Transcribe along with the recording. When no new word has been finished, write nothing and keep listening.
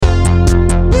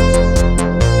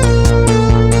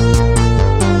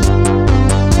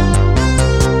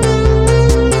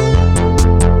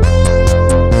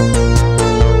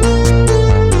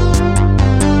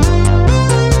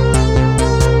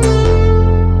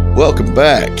Welcome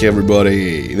back,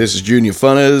 everybody. This is Junior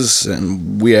Funners,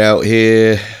 and we out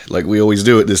here like we always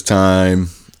do at this time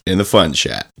in the Fun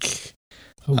Shack.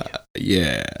 Oh,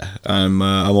 yeah, I'm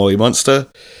Ollie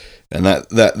Munster, and that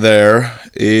there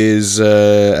is,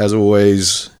 as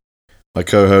always, my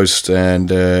co-host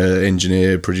and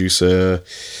engineer, producer,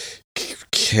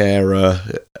 carer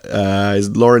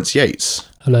is Lawrence Yates.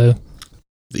 Hello.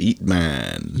 The Eat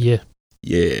Man. Yeah.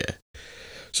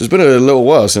 So it's been a little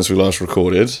while since we last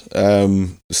recorded.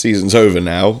 The season's over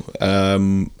now.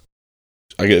 We'll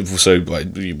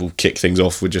kick things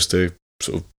off with just a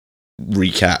sort of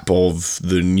recap of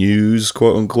the news,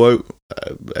 quote unquote,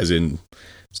 as in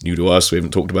it's new to us. We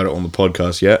haven't talked about it on the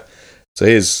podcast yet. So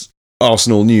here's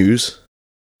Arsenal news.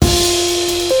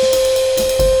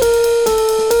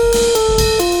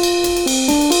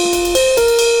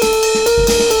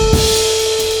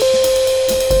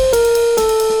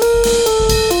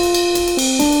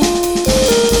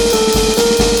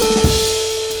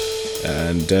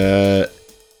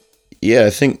 I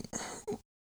think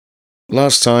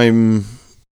last time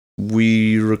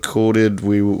we recorded,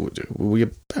 were we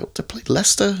about to play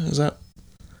Leicester? Is that?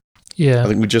 Yeah. I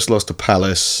think we just lost to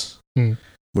Palace. We're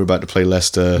about to play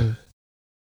Leicester. Then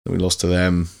we lost to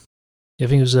them. I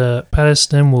think it was Palace,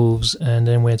 then Wolves, and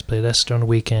then we had to play Leicester on the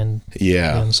weekend.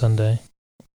 Yeah. On Sunday.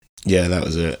 Yeah, that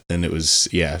was it. And it was,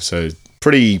 so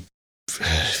pretty,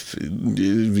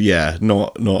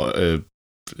 not a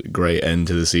great end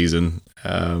to the season.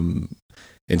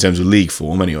 In terms of league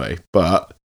form, anyway,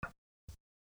 but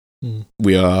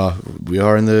we are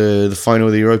in the final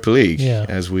of the Europa League,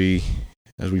 as we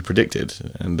predicted,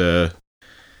 and not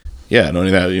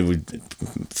only that, we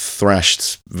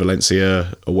thrashed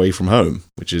Valencia away from home,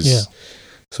 which is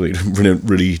something we don't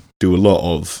really do a lot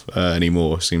of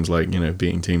anymore. Seems like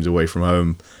beating teams away from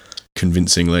home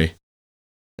convincingly,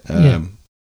 so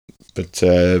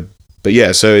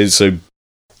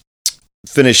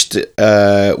finished.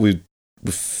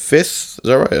 We're fifth, is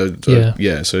that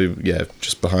right? So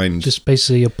just behind. Just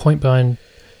basically a point behind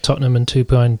Tottenham and 2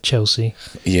 behind Chelsea.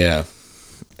 Yeah.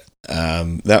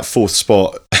 That fourth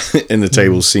spot in the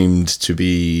table seemed to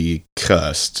be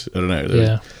cursed. I don't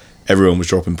know. Everyone was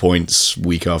dropping points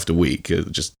week after week.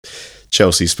 Just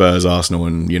Chelsea, Spurs, Arsenal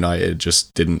and United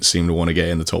just didn't seem to want to get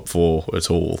in the top four at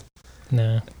all.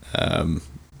 No.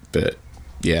 But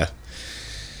yeah.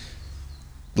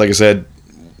 Like I said,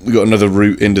 we got another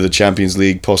route into the Champions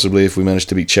League, possibly, if we manage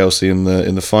to beat Chelsea in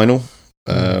the final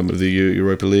of the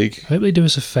Europa League. I hope they do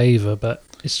us a favour, but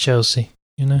it's Chelsea,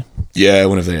 Yeah,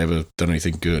 when have they ever done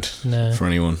anything good for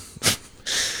anyone?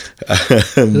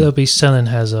 They'll be selling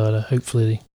Hazard,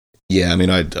 hopefully. Yeah, I mean,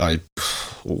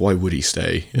 why would he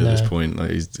stay at this point? Like,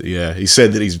 he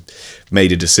said that he's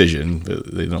made a decision,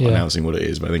 but they're not announcing what it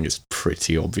is. But I think it's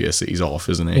pretty obvious that he's off,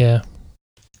 isn't he? Yeah.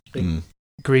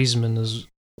 Griezmann has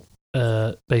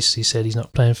basically said he's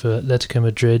not playing for Atletico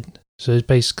Madrid. So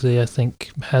basically, I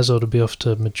think Hazard will be off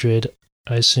to Madrid,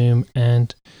 I assume,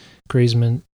 and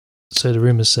Griezmann, so the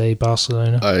rumours say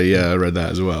Barcelona. I read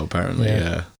that as well, apparently,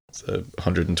 So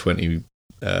 120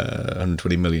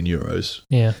 million euros.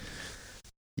 Yeah.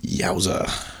 Yowza.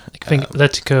 I think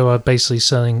Atletico are basically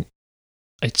selling,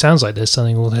 it sounds like they're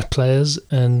selling all their players,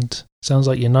 and it sounds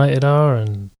like United are,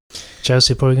 and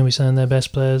Chelsea are probably going to be selling their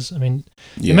best players. I mean,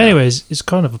 in many ways, it's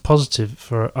kind of a positive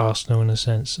for Arsenal in a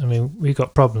sense. I mean, we've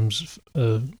got problems.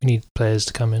 We need players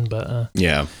to come in, but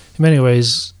in many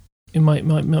ways, it might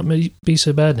not be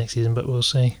so bad next season, but we'll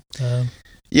see.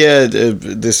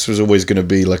 This was always going to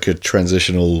be like a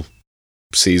transitional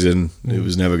season. It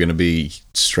was never going to be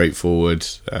straightforward.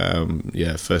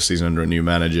 First season under a new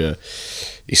manager.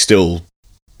 He's still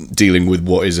dealing with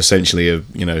what is essentially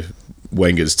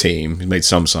Wenger's team. He made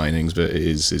some signings, but it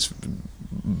is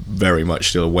very much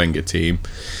still a Wenger team.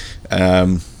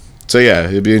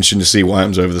 It'd be interesting to see what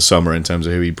happens over the summer in terms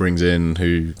of who he brings in,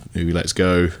 who he lets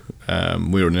go.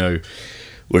 We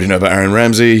already know about Aaron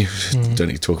Ramsey. Don't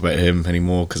need to talk about him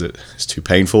anymore because it's too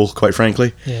painful, quite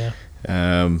frankly.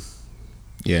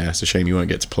 It's a shame you won't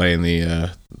get to play in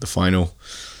the final.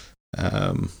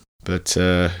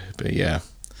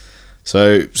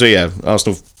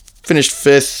 Arsenal finished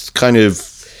fifth. Kind of,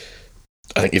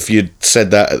 I think if you'd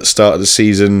said that at the start of the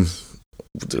season,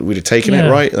 we'd have taken it,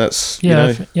 right? That's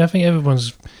I think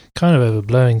everyone's kind of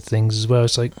overblowing things as well.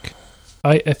 It's like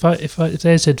if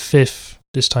they had said fifth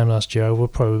this time last year, I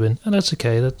would probably have been, and that's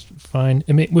okay, that's fine.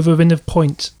 I mean, within a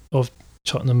point of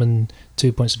Tottenham and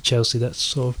 2 points of Chelsea, that's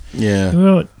sort of we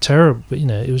weren't terrible, but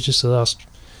it was just the last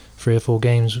 3 or 4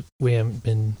 games we haven't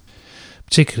been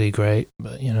particularly great.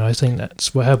 But I think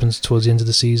that's what happens towards the end of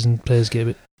the season. Players get a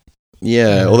bit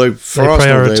Yeah, although for they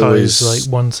Arsenal, prioritise they always, like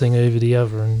one thing over the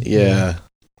other, and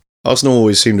Arsenal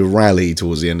always seemed to rally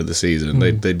towards the end of the season.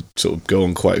 Mm. They'd sort of go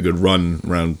on quite a good run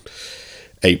around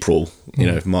April,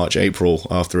 March, April,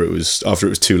 after it was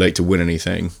too late to win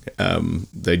anything.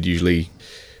 They'd usually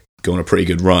go on a pretty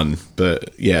good run,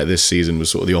 but this season was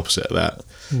sort of the opposite of that.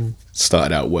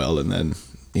 Started out well, and then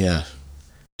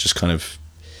just kind of,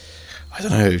 I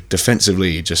don't know,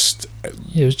 defensively it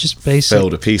was just basic,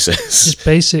 fell to pieces. Just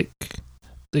basic,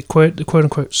 the quote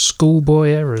unquote schoolboy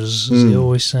errors, as they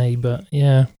always say. But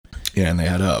and they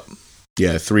add up.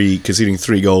 Conceding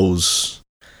 3 goals,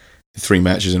 3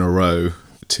 matches in a row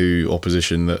to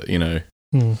opposition that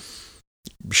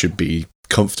should be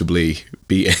comfortably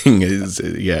beating is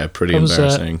pretty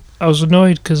embarrassing. I was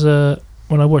annoyed because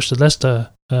when I watched the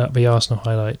Leicester the Arsenal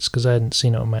highlights, because I hadn't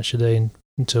seen it on Match of the Day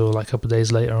until like a couple of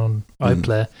days later on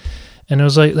iPlayer, and it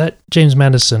was like that James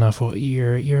Maddison. I thought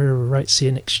you're right. See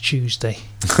it next Tuesday,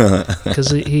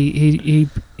 because he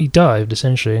dived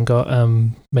essentially and got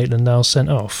Maitland-Niles sent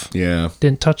off. Yeah,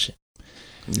 didn't touch it.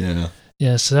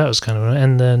 Yeah. So that was kind of,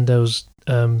 and then there was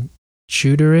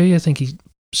Chuderi. I think he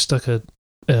stuck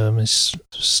his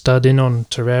stud in on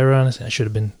Torreira, and I think that should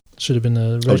have been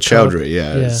a red card. Chowdhury,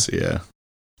 yeah.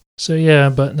 So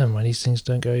but never mind. These things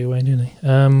don't go your way, do they?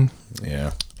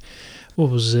 What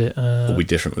was it? It'll be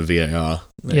different with VAR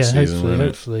next season.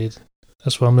 Hopefully,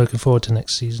 that's what I'm looking forward to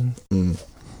next season.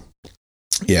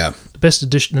 Yeah, the best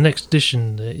edition, the next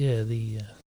edition. The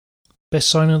best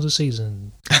signing of the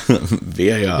season.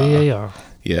 VAR.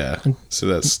 Yeah. So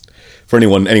that's for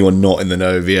anyone not in the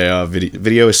know. VAR,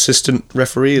 video assistant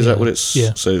referee. Is that what it's?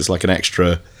 Yeah. So it's like an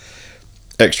extra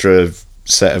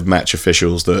set of match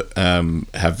officials that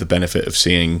have the benefit of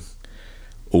seeing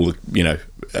all the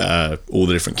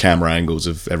different camera angles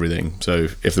of everything. So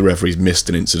if the referee's missed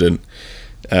an incident,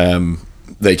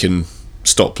 they can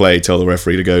stop play, tell the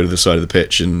referee to go to the side of the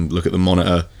pitch and look at the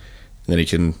monitor, and then he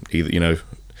can either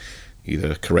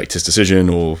correct his decision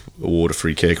or award a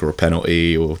free kick or a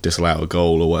penalty or disallow a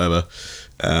goal or whatever.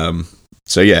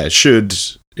 It should,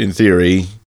 in theory,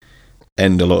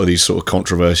 end a lot of these sort of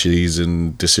controversies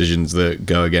and decisions that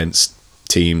go against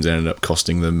teams and end up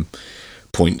costing them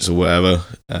points or whatever.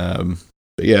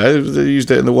 They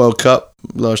used it in the World Cup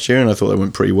last year, and I thought that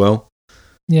went pretty well.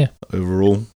 Yeah.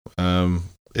 Overall,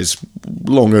 it's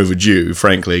long overdue,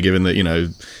 frankly, given that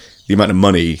the amount of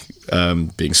money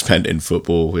being spent in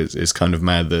football is kind of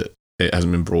mad that it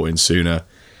hasn't been brought in sooner.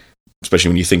 Especially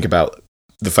when you think about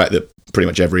the fact that pretty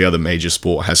much every other major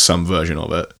sport has some version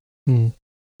of it.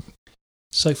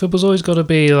 It's like football's always got to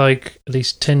be like at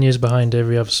least 10 years behind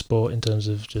every other sport in terms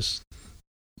of just...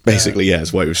 Basically,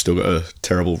 that's why we've still got a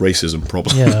terrible racism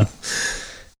problem. You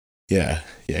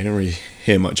don't really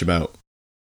hear much about,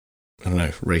 I don't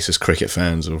know, racist cricket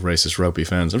fans or racist rugby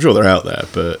fans. I'm sure they're out there,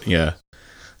 but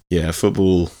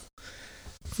football's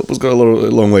got a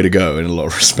long way to go in a lot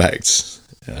of respects.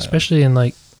 Especially in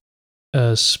like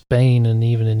Spain and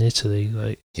even in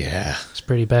Italy. It's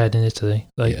pretty bad in Italy.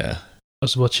 I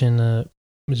was watching...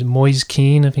 was it Moise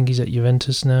Kean? I think he's at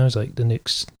Juventus now. He's like the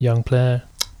next young player.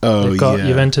 They've got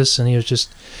Juventus, and he was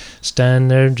just standing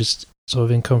there, just sort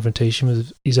of in confrontation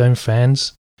with his own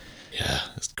fans. Yeah,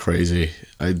 it's crazy.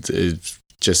 It's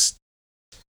just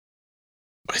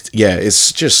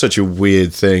such a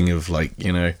weird thing of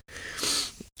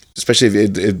especially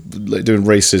if like doing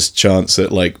racist chants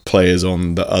at like players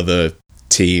on the other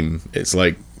team. It's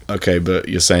like, okay, but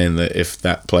you're saying that if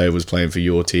that player was playing for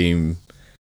your team,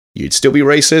 you'd still be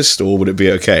racist, or would it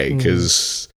be okay?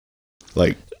 Because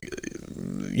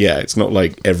it's not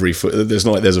like there's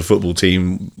not like there's a football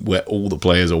team where all the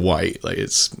players are white. Like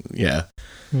it's anyway,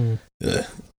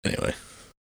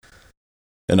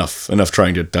 enough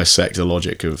trying to dissect the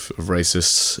logic of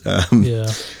racists.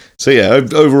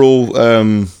 Overall,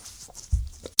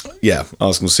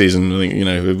 Arsenal season, I think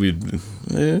we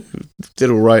did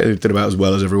all right. We did about as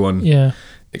well as everyone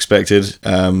expected.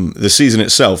 The season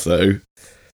itself, though,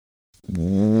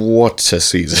 what a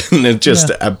season! It's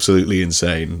just absolutely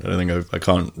insane. I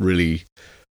can't really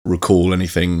recall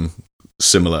anything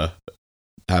similar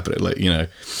happening.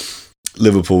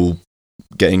 Liverpool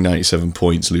getting 97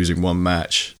 points, losing one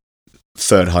match,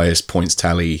 third highest points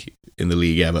tally in the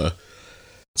league ever,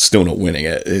 still not winning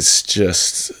it. It's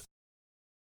just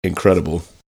incredible.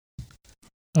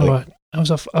 Right. I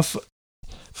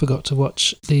forgot to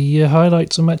watch the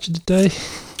highlights on Match of the Day.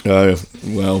 Oh,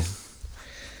 well,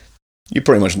 you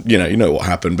pretty much you know what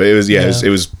happened, but it was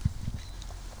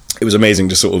amazing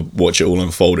to sort of watch it all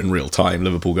unfold in real time.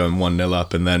 Liverpool going 1-0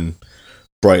 up, and then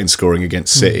Brighton scoring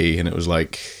against City, and it was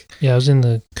like... Yeah, I was in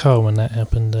the car when that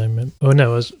happened. I remember. Oh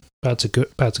no, I was about to go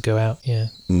out. Yeah,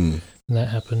 And that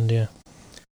happened, yeah.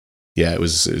 Yeah, it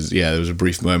was there was a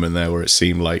brief moment there where it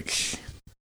seemed like it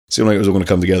was all going to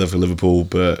come together for Liverpool,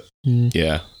 but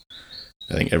yeah,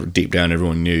 I think deep down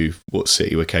everyone knew what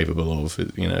City were capable of.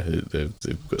 You know,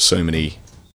 they've got so many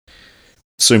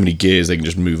gears they can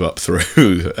just move up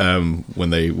through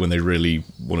when they really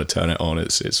want to turn it on.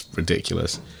 It's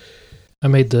ridiculous. I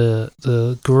made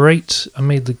the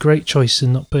great choice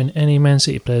in not putting any Man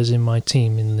City players in my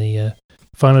team in the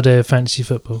final day of fantasy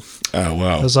football. Oh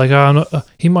wow! I was like,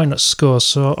 he might not score,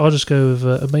 so I'll just go with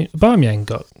Aubameyang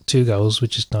got 2 goals,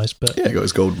 which is nice. But yeah, got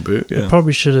his golden boot. Yeah, I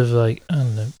probably should have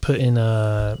put in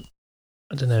at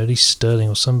least Sterling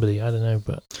or somebody. I don't know,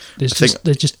 but there's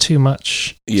just too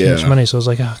much money. So I was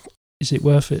like, is it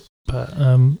worth it? But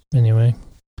anyway,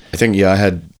 I think I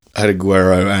had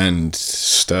Aguero and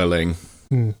Sterling.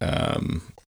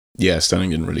 Sterling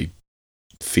didn't really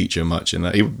feature much in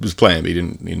that. He was playing, but he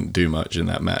didn't do much in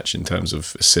that match in terms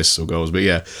of assists or goals. But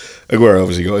yeah, Aguero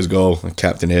obviously got his goal. I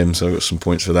captained him, so I got some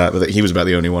points for that. But he was about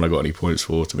the only one I got any points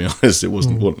for, to be honest. It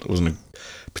wasn't a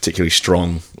particularly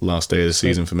strong last day of the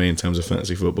season for me in terms of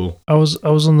fantasy football. I was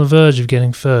on the verge of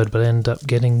getting 3rd, but I ended up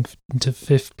getting into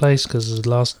 5th place because of the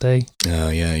last day. Oh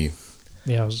yeah,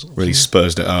 I was really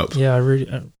spursed it up. Yeah,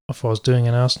 I thought I was doing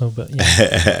an Arsenal, but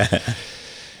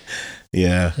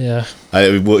yeah. Yeah.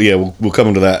 We'll come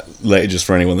on to that later. Just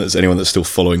for anyone that's still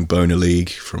following Boner League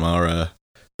from our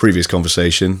previous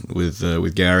conversation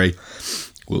with Gary,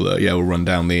 we'll run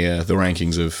down the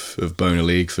rankings of Boner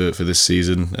League for this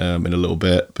season in a little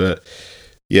bit. But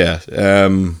yeah,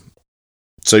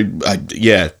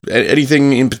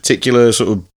 anything in particular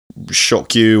sort of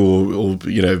shock you, or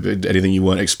anything you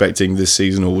weren't expecting this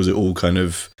season, or was it all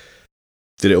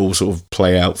did it all sort of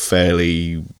play out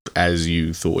fairly as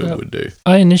you thought it would do?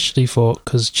 I initially thought,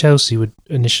 because Chelsea were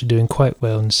initially doing quite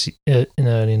well early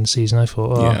in the season, I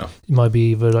thought, it might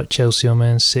be either like Chelsea or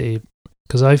Man City,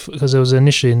 because there was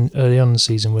initially early on in the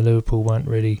season where Liverpool weren't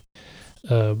really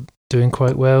doing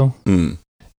quite well,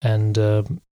 and I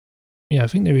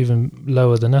think they were even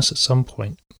lower than us at some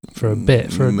point for a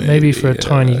bit, maybe for a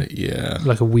tiny,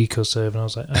 like a week or so. And I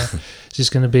was like, is this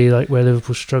going to be like where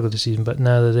Liverpool struggled this season? But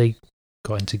now that they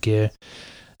got into gear,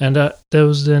 and there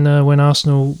was then when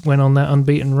Arsenal went on that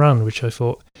unbeaten run, which I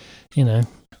thought,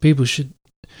 people should,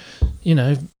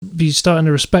 be starting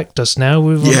to respect us now.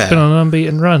 We've been on an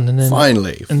unbeaten run, and then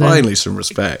finally some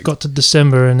respect. Got to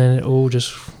December, and then it all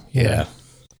just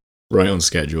right on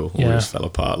schedule. All just fell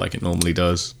apart like it normally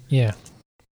does. Yeah.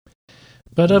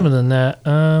 But other than that,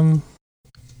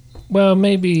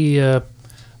 maybe I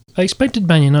expected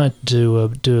Man United to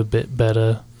do a bit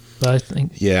better, but I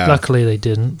think luckily they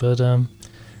didn't. But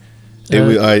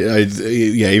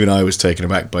even I was taken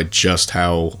aback by just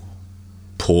how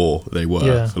poor they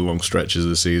were for long stretches of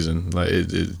the season. Like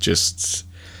it just,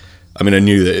 I mean, I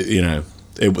knew that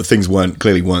things weren't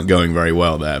going very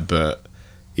well there, but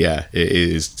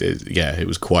it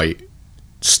was quite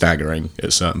staggering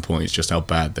at certain points just how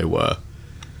bad they were.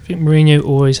 I think Mourinho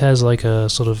always has like a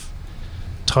sort of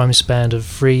time span of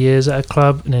 3 years at a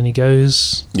club, and then he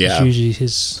goes. Yeah, it's usually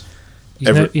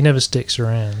he never sticks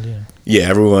around. Yeah,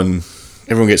 everyone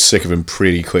gets sick of him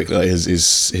pretty quickly. Like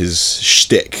his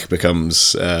shtick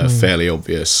becomes fairly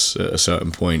obvious at a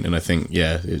certain point, and I think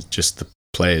it's just the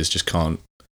players just can't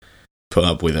put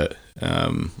up with it. I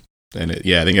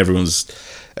think everyone's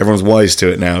wise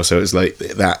to it now. So it's like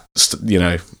that,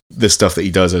 the stuff that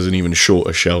he does has an even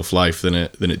shorter shelf life than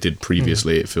it did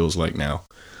previously. It feels like now.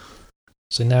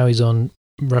 So now he's on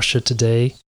Russia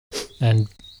Today and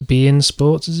beIN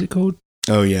Sports. Is it called?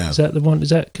 Oh yeah. Is that the one? Is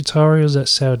that Qatari or is that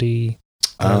Saudi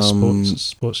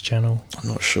sports channel? I'm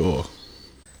not sure.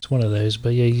 It's one of those,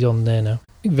 but he's on there now.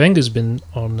 I think Wenger's been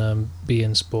on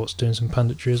beIN Sports doing some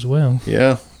punditry as well.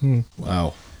 Yeah.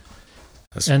 Wow.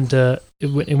 And it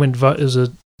went. There was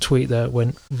a tweet that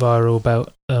went viral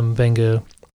about Wenger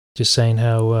just saying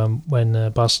how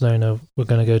when Barcelona were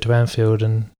going to go to Anfield,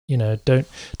 and don't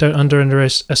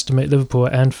underestimate Liverpool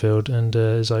at Anfield, and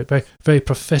it's like very very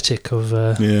prophetic of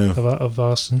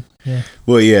Arsene. Yeah.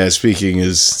 Well, speaking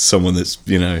as someone that's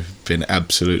been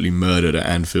absolutely murdered at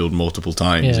Anfield multiple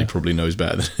times, he probably knows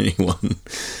better than anyone.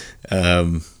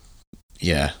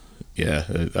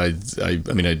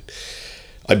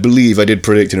 I believe I did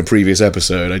predict in a previous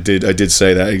episode. I did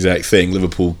say that exact thing.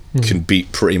 Liverpool can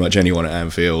beat pretty much anyone at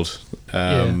Anfield,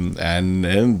 and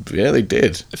they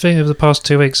did. I think over the past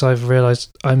 2 weeks, I've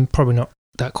realised I'm probably not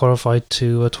that qualified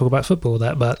to talk about football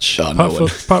that much.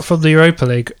 Apart from the Europa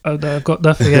League, I've got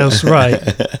nothing else right.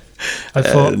 I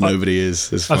thought nobody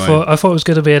is. It's fine. I thought it was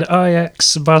going to be an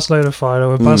Ajax Barcelona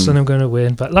final, and Barcelona were going to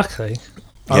win, but luckily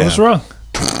I was wrong,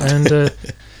 and.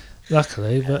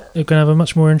 luckily, but we're going to have a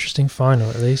much more interesting final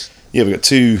at least. Yeah, we've got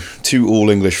two all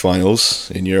English finals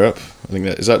in Europe. I think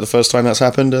is that the first time that's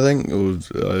happened, I think? Or,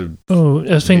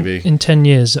 I think maybe. In 10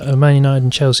 years, Man United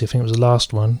and Chelsea, I think it was the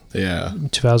last one. Yeah.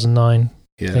 2009.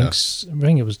 Yeah. I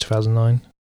think it was 2009.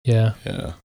 Yeah.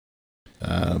 Yeah.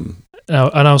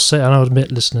 I'll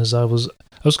admit, listeners, I was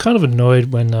kind of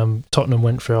annoyed when Tottenham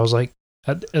went through. I was like,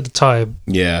 at the time,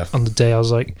 yeah, on the day, I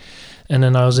was like, and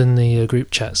then I was in the group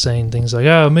chat saying things like,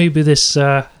 "Oh, maybe this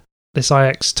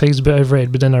Ajax team's a bit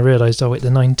overrated." But then I realised, oh wait,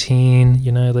 they're 19.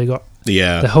 You know, they got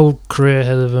their whole career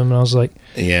ahead of them, and I was like,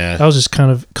 I was just kind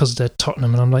of, because they're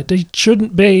Tottenham, and I'm like, they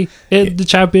shouldn't be in the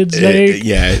Champions League.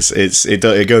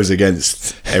 It goes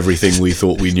against everything we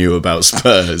thought we knew about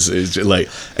Spurs. It's just like,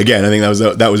 again, I think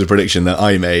that was a prediction that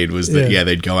I made, was that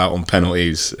they'd go out on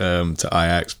penalties to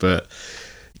Ajax, but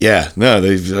they've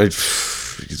got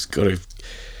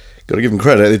to give them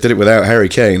credit. They did it without Harry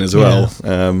Kane as well.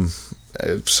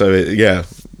 They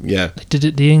did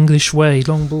it the English way.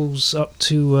 Long balls up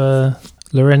to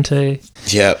Llorente.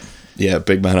 Yeah,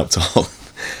 big man up top. Did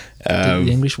it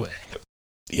the English way.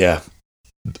 Yeah.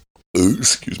 Ooh,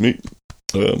 excuse me.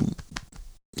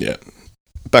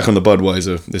 Back on the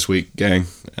Budweiser this week, gang.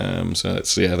 So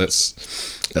that's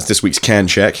this week's can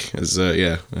check. As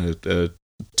a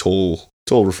tall,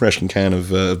 refreshing can of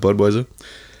Budweiser.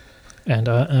 And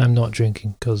I'm not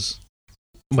drinking because,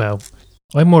 well,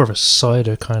 I'm more of a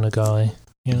cider kind of guy.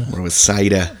 You know? More of a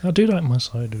cider. I do like my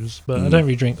ciders, but I don't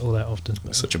really drink all that often.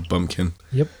 Such a bumpkin.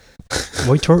 Yep.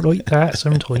 I talk like that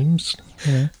sometimes.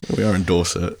 Yeah. We are in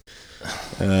Dorset.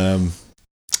 So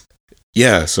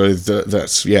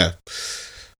that's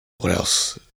What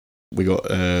else? We got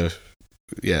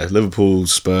Liverpool,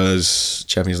 Spurs,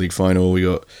 Champions League final. We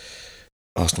got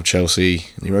Arsenal, Chelsea,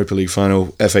 Europa League final,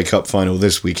 FA Cup final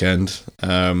this weekend.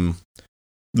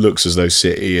 Looks as though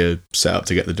City are set up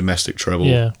to get the domestic treble.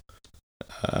 Yeah.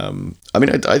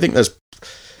 I think that's,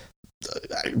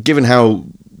 given how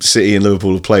City and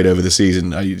Liverpool have played over the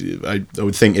season, I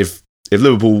would think if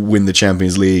Liverpool win the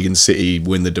Champions League and City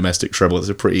win the domestic treble, it's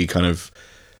a pretty kind of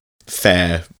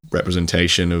fair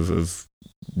representation of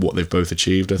what they've both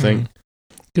achieved, I think.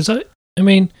 Because I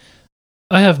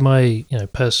have my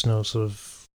personal sort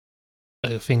of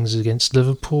things against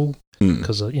Liverpool,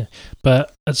 because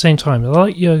but at the same time, I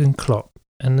like Jurgen Klopp,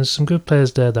 and there's some good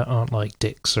players there that aren't like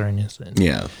dicks or anything.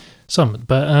 Yeah,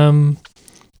 but I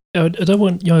don't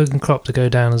want Jurgen Klopp to go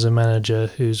down as a manager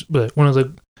who's one of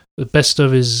the best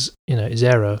of his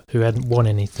era, who hadn't won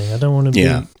anything. I don't want to be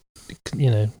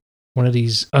one of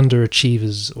these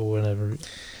underachievers or whatever.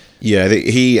 Yeah,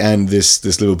 he and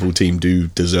this Liverpool team do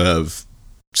deserve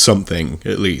something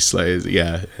at least.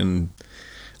 And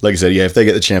like I said, if they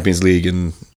get the Champions League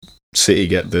and City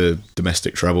get the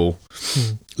domestic treble,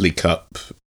 League Cup,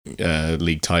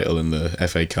 league title, and the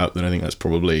FA Cup, then I think that's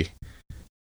probably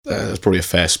a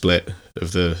fair split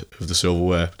of the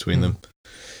silverware between them.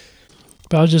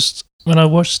 But when I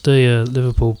watched the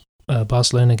Liverpool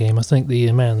Barcelona game, I think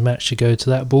the man of the match should go to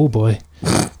that ball boy,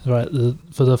 right,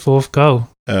 for the fourth goal.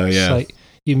 Oh yeah, it's like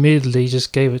you immediately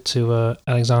just gave it to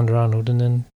Alexander Arnold, and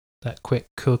then that quick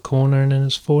corner, and then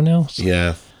it's 4-0. So.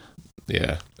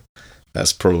 Yeah.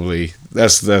 That's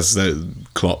the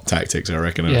Klopp tactics, I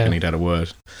reckon. I reckon he'd had a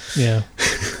word. Yeah.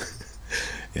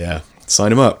 Yeah.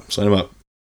 Sign him up.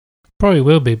 Probably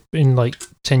will be in like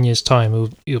 10 years' time.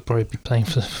 He'll probably be playing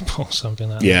for Liverpool or something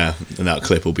like that. Yeah, and that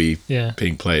clip will be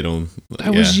being played on.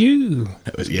 That was you.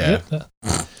 That was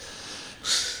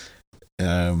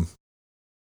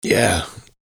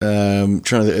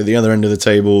trying to at the other end of the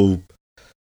table.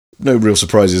 No real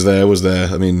surprises there, was there?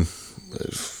 I mean,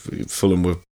 Fulham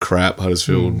were crap.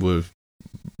 Huddersfield were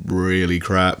really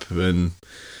crap, and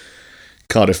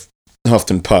Cardiff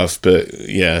huffed and puffed. But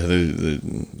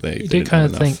they did kind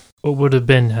of think what would have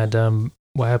been had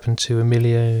what happened to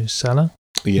Emiliano Sala.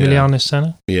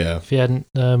 Yeah, if he hadn't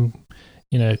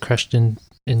crashed in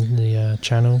the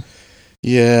channel.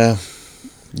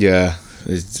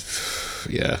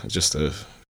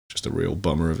 Just a real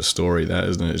bummer of a story, that,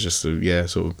 isn't it? It's just sort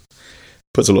of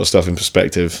puts a lot of stuff in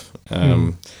perspective.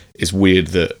 It's weird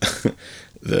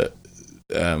that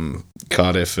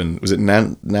Cardiff and was it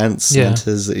Nantes? Yeah.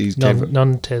 Nantes that he's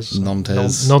Nantes.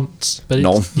 But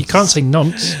you can't say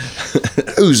nonce.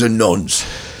 Who's a nonce?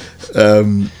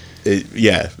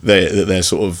 They're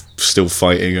sort of still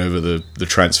fighting over the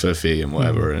transfer fee and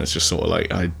whatever, and it's just sort of like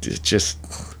it just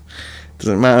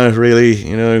doesn't matter really,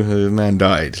 the man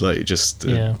died, like just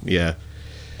and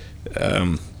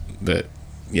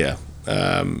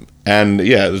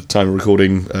at the time of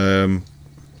recording,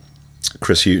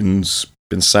 Chris Hughton's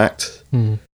been sacked,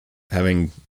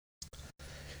 having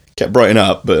kept Brighton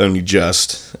up, but only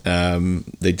just.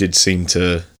 They did seem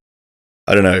to,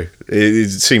 I don't know, it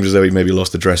seems as though he maybe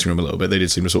lost the dressing room a little bit. They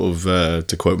did seem to sort of,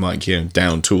 to quote Mike Keown,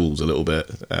 down tools a little bit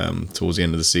towards the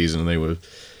end of the season. And they were,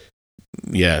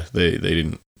 they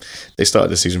didn't, they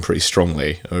started the season pretty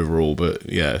strongly overall, but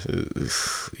yeah.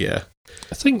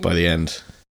 I think by the end.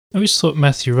 I always thought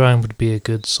Matthew Ryan would be a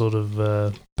good sort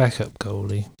of backup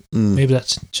goalie. Maybe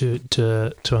that's too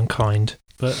unkind,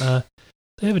 but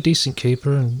they have a decent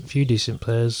keeper and a few decent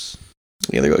players.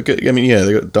 Yeah, they got good. I mean,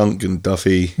 they got Dunk and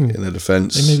Duffy in their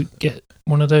defence. They maybe get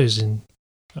one of those in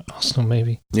Arsenal,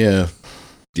 maybe. Yeah.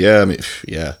 I mean,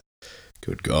 yeah.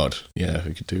 Good God, yeah,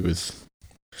 we could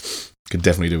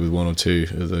definitely do with one or two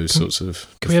of those sorts of.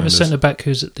 Can we have a centre back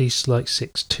who's at least like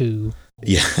 6'2"?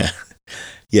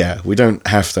 Yeah. We don't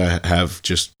have to have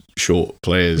just short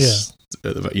players.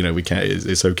 Yeah. We can't.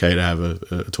 It's okay to have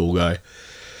a tall guy.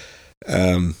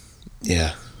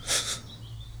 Yeah.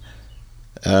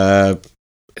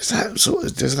 Does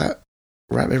that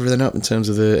wrap everything up in terms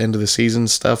of the end of the season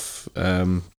stuff?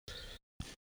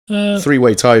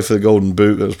 3-way tie for the Golden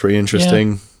Boot. That was pretty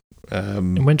interesting.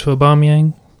 It went to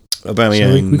Aubameyang. So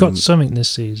we got something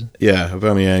this season. Yeah,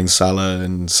 Aubameyang, Salah,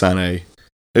 and Sané.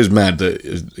 It was mad that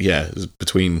it was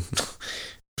between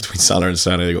Salah and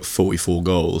Sané they got 44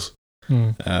 goals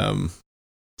for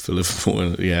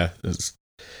Liverpool. Yeah, it's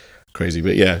crazy,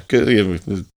 but yeah, good.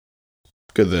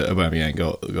 Good that Aubameyang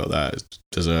got that. It's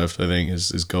deserved. I think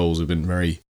his goals have been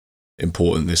very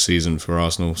important this season for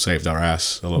Arsenal. Saved our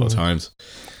ass a lot of times.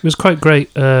 It was quite great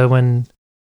when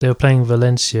they were playing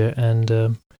Valencia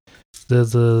and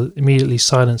the immediately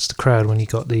silenced the crowd when he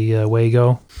got the away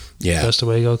goal. Yeah, first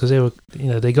away goal, because they were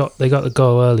they got the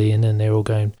goal early and then they were all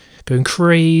going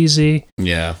crazy.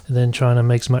 Yeah, and then trying to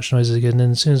make as much noise as they could. And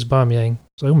then as soon as Aubameyang,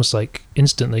 so almost like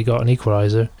instantly got an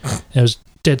equaliser. And it was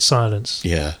dead silence.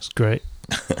 Yeah, it's great.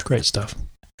 Great stuff.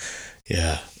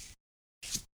 Yeah.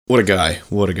 What a guy.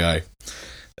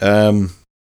 So I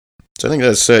think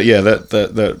that's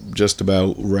that just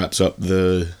about wraps up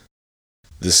the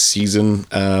season.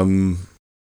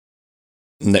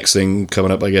 Next thing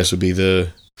coming up, I guess, would be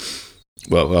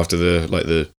after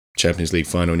the Champions League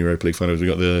final and Europa League finals, we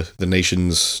got the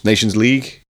Nations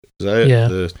League. Is that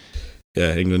it?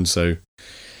 Yeah. England. So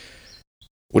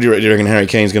what do you reckon Harry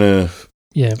Kane's going to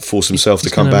force himself to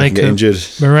come back and get injured?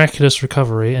 Miraculous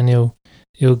recovery, and he'll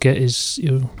get his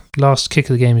last kick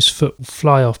of the game. His foot will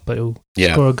fly off, but he'll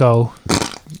score a goal.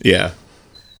 Yeah,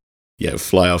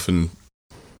 fly off and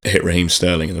hit Raheem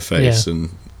Sterling in the face, and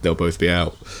they'll both be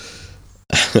out.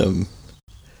 I'm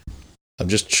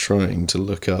just trying to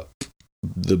look up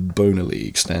the Bona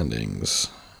League standings,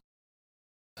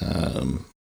 so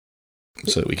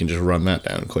that we can just run that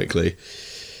down quickly.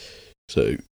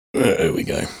 So there we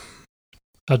go.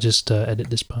 I'll just edit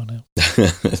this part out.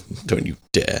 Don't you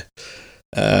dare.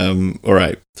 All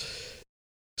right.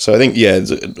 So I think,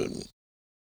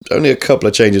 only a couple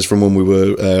of changes from when we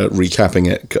were recapping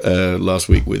it last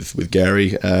week with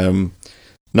Gary.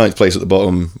 9th place at the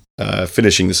bottom,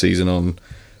 finishing the season on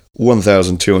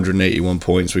 1,281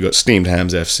 points. We got Steamed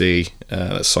Hams FC.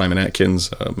 That's Simon Atkins,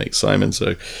 mate Simon.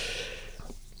 So,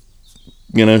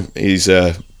 he's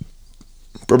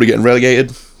probably getting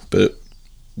relegated, but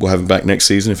we'll have him back next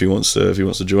season if he wants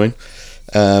to join.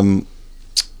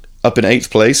 Up in 8th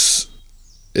place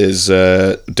is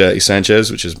Dirty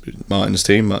Sanchez, which is Martin's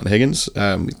team, Martin Higgins,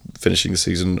 finishing the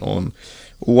season on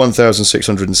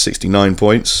 1,669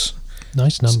 points.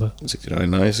 Nice number.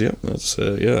 69, nice. Yeah, that's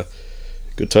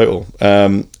good total.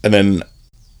 And then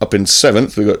up in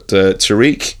 7th we got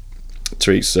Tariq.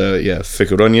 Tariq's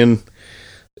Fickled Onion,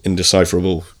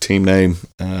 indecipherable team name,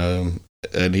 and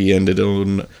he ended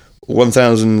on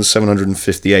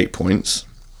 1,758 points.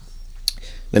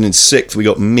 Then in 6th we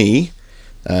got me,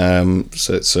 so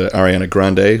it's Ariana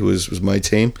Grande, who was my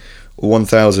team,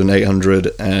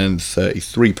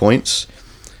 1,833 points.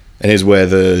 And here's where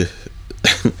the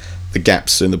the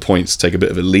gaps in the points take a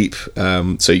bit of a leap.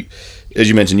 So as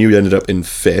you mentioned, you ended up in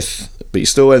 5th, but you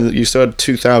still had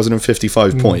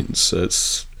 2,055 points. So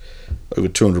it's over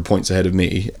 200 points ahead of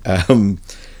me. And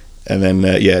then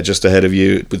just ahead of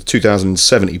you with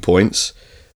 2,070 points,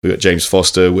 we got James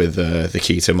Foster with the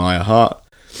key to Maya Hart.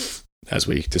 As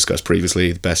we discussed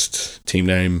previously, the best team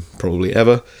name probably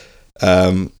ever.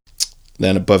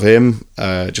 Then above him,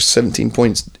 just 17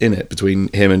 points in it between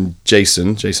him and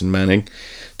Jason Manning.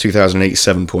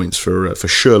 2,087 points for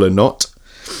Sherla Knott.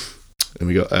 And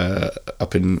we got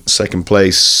up in 2nd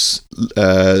place,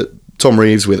 Tom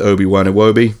Reeves with Obi-Wan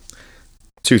Iwobi.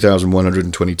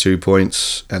 2,122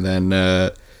 points. And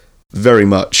then very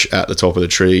much at the top of the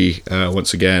tree,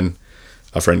 once again,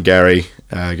 our friend Gary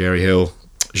Hill.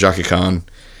 Xhaka Khan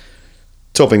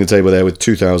topping the table there with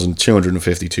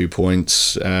 2,252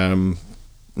 points.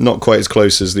 Not quite as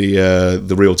close as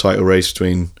the real title race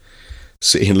between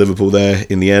City and Liverpool there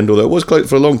in the end, although it was close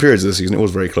for a long period of the season. It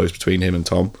was very close between him and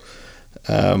Tom.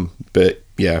 But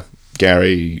yeah,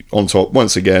 Gary on top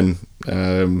once again.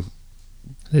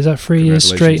 Is that 3 years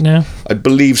straight now? I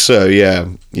believe so. Yeah.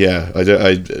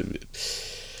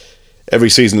 Every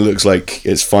season it looks like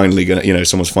it's finally gonna,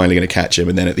 someone's finally gonna catch him,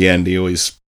 and then at the end he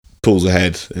always pulls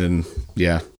ahead. And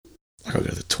yeah, I gotta go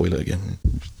to the toilet again.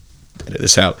 Edit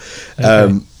this out.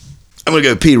 Okay. I'm gonna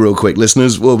go pee real quick,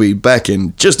 listeners. We'll be back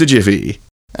in just a jiffy,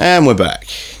 and we're back.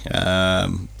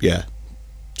 Yeah.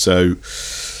 So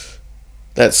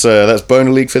that's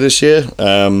Boner League for this year.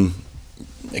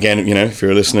 Again, if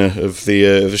you're a listener of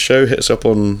the show, hit us up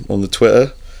on the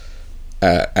Twitter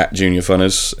at Junior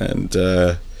Funners, and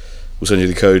we'll send you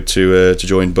the code to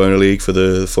join Boner League for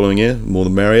the following year. More the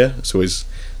merrier. It's always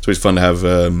fun to have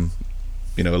a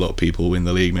lot of people in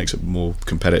the league. Makes it more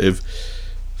competitive.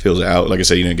 Fills it out. Like I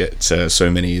say, you don't get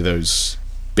so many of those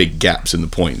big gaps in the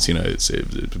points. It's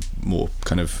more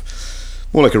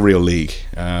more like a real league.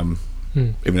 Even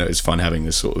though it's fun having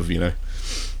this sort of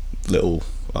little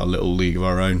league of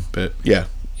our own. But yeah,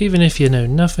 even if you know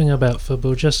nothing about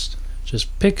football, just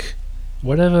pick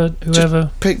whoever.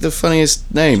 Just pick the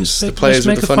funniest names. The players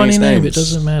with the funniest names. It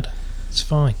doesn't matter. It's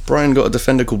fine. Brian got a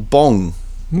defender called Bong.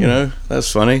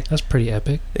 That's funny. That's pretty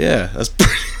epic. Yeah,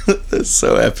 that's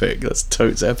so epic. That's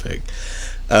totes epic.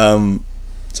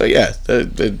 So yeah,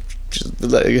 just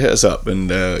hit us up, and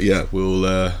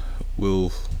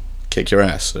we'll kick your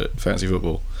ass at fantasy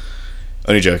football.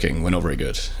 Only joking, we're not very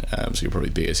good, so you'll probably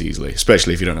beat us easily,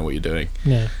 especially if you don't know what you're doing.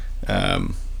 Yeah.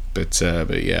 But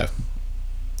yeah,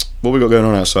 what we got going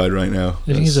on outside right now?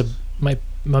 I think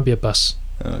might be a bus,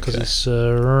 because Okay. it's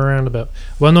around about.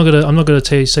 Well, I'm not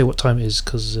gonna say what time it is,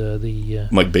 because the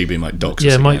Mike Beebe might dox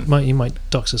us yeah again. he might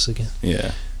dox us again.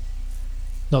 Yeah,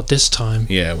 Not this time.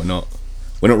 yeah, we're not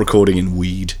recording in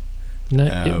weed. No,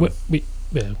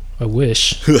 I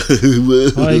wish.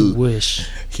 I wish.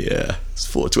 Yeah, it's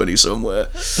 4:20 somewhere.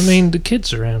 I mean, the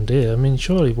kids around here. I mean,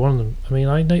 surely one of them. I mean,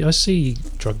 I see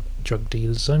drug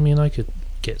dealers. I mean, I could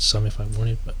get some if I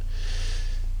wanted, but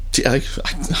I guess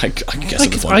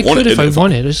I could if I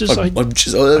wanted. It's just I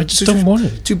just don't want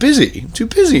it. Too busy.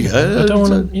 I don't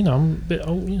want to. I'm a bit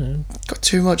old. Got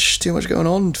too much going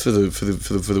on for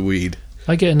the weed.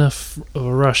 I get enough of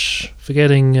a rush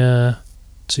forgetting to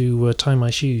tie my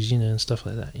shoes, and stuff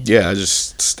like that. Yeah, I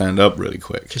just stand up really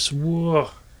quick. Just whoa,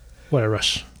 what a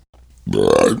rush.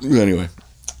 Anyway,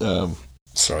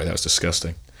 sorry, that was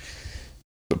disgusting,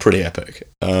 but pretty epic.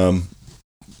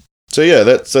 So yeah,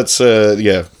 that's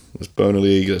Boner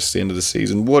League. That's the end of the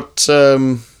season. What are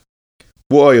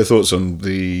your thoughts on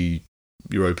the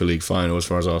Europa League final as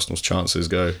far as Arsenal's chances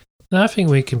go? No, I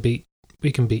think we can beat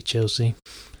Chelsea.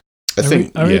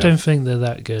 I really don't think they're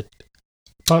that good.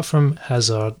 Apart from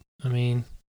Hazard, I mean,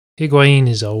 Higuain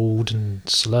is old and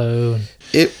slow.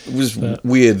 It was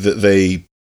weird that they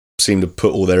seemed to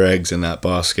put all their eggs in that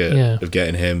basket of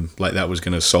getting him. Like that was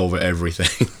going to solve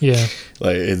everything. Yeah.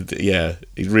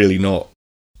 He's really not.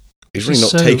 He's really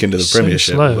not taken to the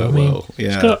Premiership that well.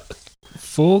 Yeah. He's got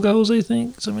 4 goals, I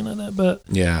think, something like that. But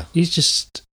yeah, he's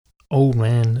just old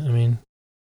man. I mean,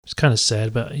 it's kind of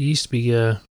sad, but he used to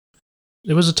be.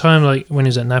 There was a time like when he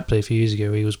was at Napoli a few years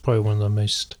ago, he was probably one of the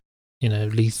most,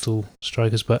 lethal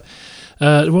strikers. But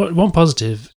one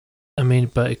positive, I mean,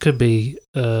 but it could be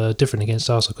different against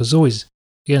Arsenal, because always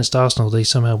against Arsenal they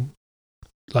somehow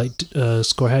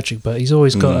score a hat-trick, but he's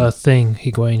always got a thing,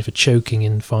 Higuain, for choking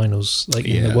in finals. Like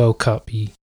in the World Cup,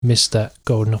 he missed that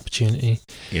golden opportunity.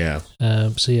 Yeah.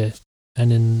 So yeah,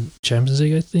 and in Champions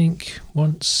League, I think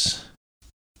once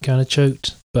kind of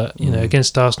choked, but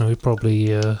against Arsenal, we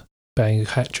probably bang a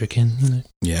hat-trick in.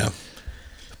 Yeah.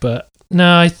 But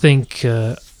no, I think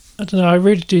I don't know. I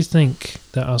really do think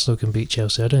that Arsenal can beat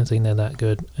Chelsea. I don't think they're that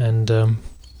good, and there's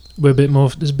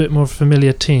a bit more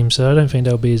familiar team, so I don't think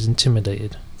they'll be as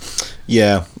intimidated.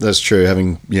 Yeah, that's true.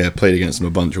 Having played against them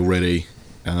a bunch already,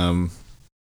 there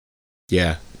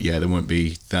won't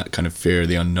be that kind of fear of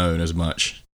the unknown as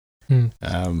much. And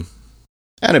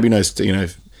it'd be nice to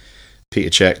if Peter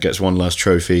Cech gets one last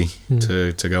trophy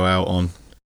to go out on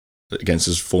against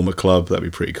his former club. That'd be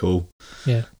pretty cool.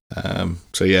 Yeah. I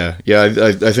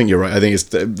think you're right. I think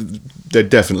they're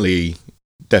definitely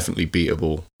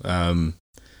beatable.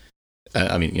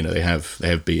 I mean, they have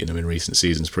beaten them in recent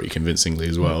seasons pretty convincingly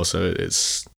as well. So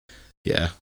it's I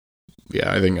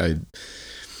think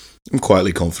I'm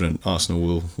quietly confident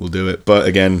Arsenal will do it. But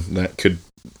again,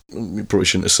 we probably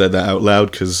shouldn't have said that out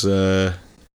loud, because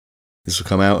this will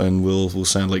come out and we'll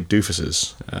sound like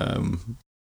doofuses.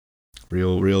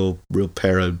 Real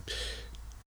pair of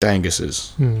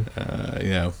danguses.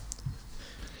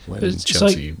 When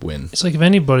Chelsea win. It's like if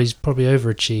anybody's probably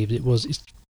overachieved, it's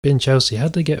been Chelsea.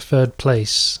 How'd they get third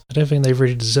place? I don't think they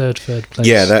really deserved third place.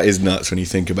 Yeah, that is nuts when you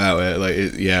think about it. Like,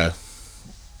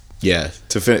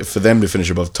 for them to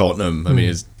finish above Tottenham, I mean,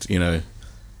 it's,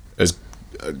 as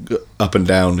up and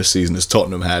down this season as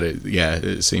Tottenham had it. Yeah,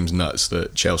 it seems nuts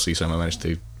that Chelsea somehow managed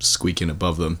to squeak in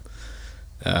above them.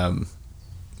 Like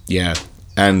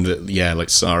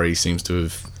Sarri seems to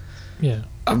have. Yeah.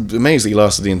 I'm amazed he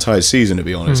lasted the entire season, to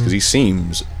be honest, because he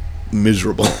seems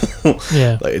miserable.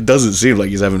 Yeah. Like, it doesn't seem like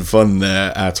he's having fun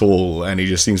there at all, and he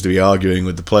just seems to be arguing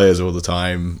with the players all the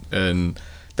time. And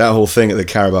that whole thing at the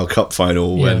Carabao Cup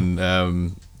final when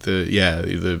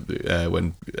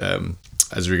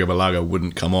Azrigo Malaga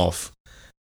wouldn't come off,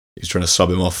 he's trying to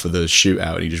sub him off for the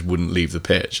shootout, and he just wouldn't leave the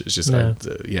pitch. It's just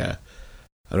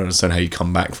I don't understand how you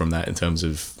come back from that in terms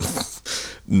of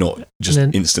not just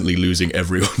instantly losing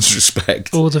everyone's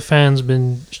respect. All the fans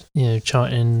been,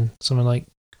 chanting something like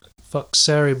 "fuck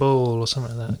Sarri ball" or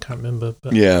something like that. I can't remember,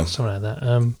 but something like that.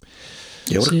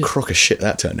 What a crock of shit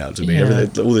that turned out to be.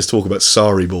 All this talk about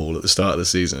Sarri ball at the start of the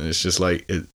season, it's just like,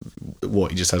 he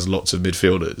just has lots of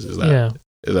midfielders. Is that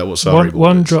what Sarri ball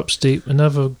one is? drops deep,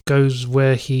 another goes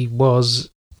where he was.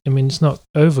 I mean, it's not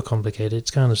overcomplicated.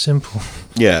 It's kind of simple.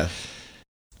 Yeah.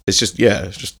 It's just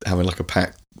having like a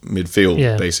packed midfield,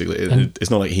 basically. It's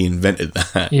not like he invented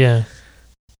that. Yeah.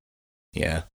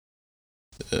 Yeah.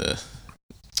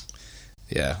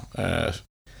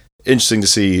 Interesting to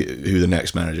see who the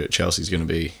next manager at Chelsea is going to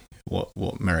be.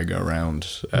 What merry-go-round,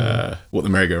 what the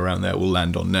merry-go-round there will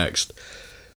land on next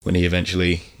when he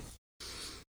eventually.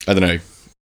 I don't know.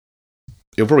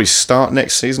 He'll probably start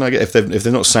next season. I guess if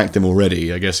they've not sacked him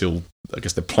already, I guess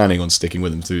they're planning on sticking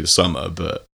with him through the summer,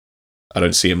 but. I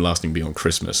don't see him lasting beyond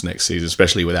Christmas next season,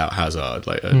 especially without Hazard.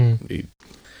 Like, that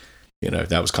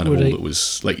was kind of all that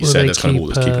was, like you said, that's kind of all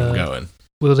that's keeping him going.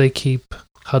 Will they keep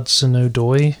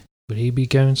Hudson-Odoi? Would he be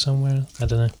going somewhere? I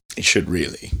don't know. He should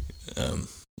really.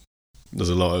 There's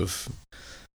a lot of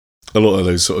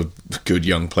those sort of good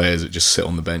young players that just sit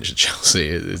on the bench at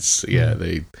Chelsea.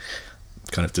 They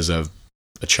kind of deserve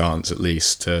a chance at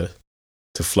least to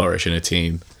flourish in a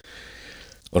team.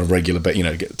 On a regular,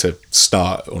 get to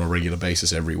start on a regular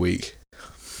basis every week.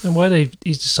 And why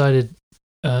he's decided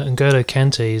N'Golo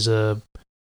Kante is a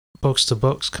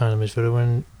box-to-box kind of midfielder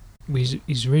when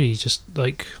he's really just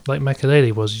like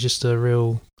Makelele was. He's just a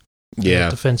real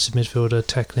defensive midfielder,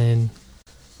 tackling,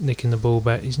 nicking the ball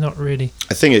back. He's not really.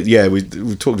 I think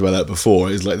we talked about that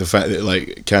before. It's like the fact that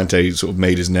like Kante sort of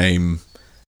made his name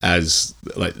as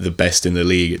like the best in the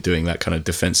league at doing that kind of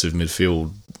defensive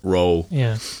midfield role.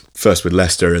 Yeah. First with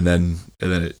Leicester and then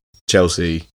at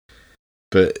Chelsea.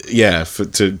 But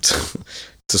to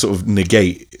sort of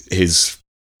negate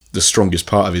the strongest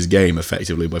part of his game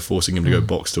effectively by forcing him to go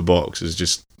box to box is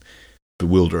just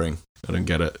bewildering. I don't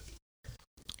get it.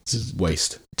 It's a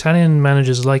waste. Italian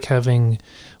managers like having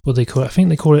what they call. I think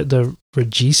they call it the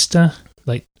regista.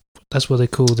 Like that's what they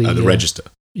call the register.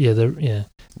 Yeah, where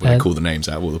they call the names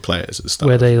out of all the players at the start.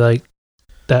 Where they like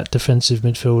that defensive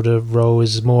midfielder role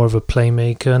is more of a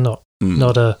playmaker, not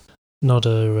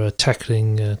a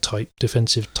tackling type,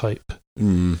 defensive type.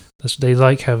 They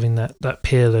like having that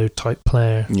Pirlo type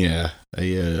player. Yeah,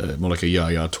 more like a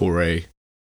Yaya Toure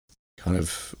kind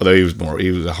of. Although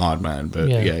he was a hard man, but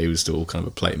he was still kind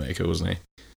of a playmaker, wasn't he?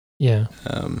 Yeah.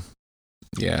 I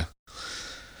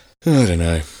don't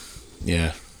know.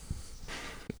 Yeah.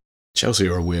 Chelsea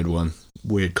are a weird one.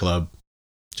 Weird club.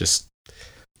 Just.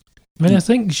 I mean, I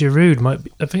think Giroud might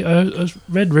be. I think I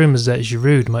read rumours that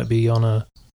Giroud might be on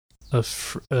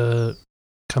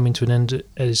coming to an end at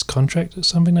his contract or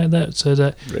something like that. So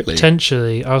that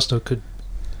potentially Arsenal could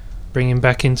bring him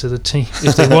back into the team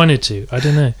if they wanted to. I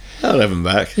don't know. I'll have him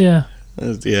back. Yeah.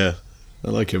 I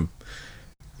like him.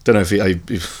 Don't know if I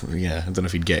don't know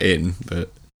if he'd get in, but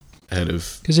ahead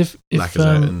of because if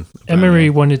Emery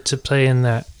wanted to play in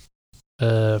that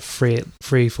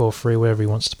 3-4-3, wherever he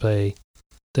wants to play,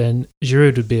 then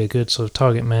Giroud would be a good sort of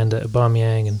target man that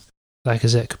Aubameyang and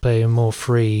Lacazette could play a more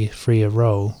freer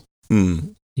role.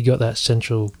 You got that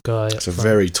central guy. It's a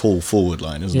very tall forward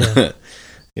line, isn't it?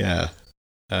 Yeah.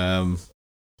 I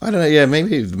don't know. Yeah,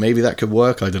 maybe that could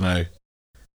work. I don't know.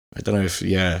 I don't know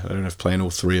if playing all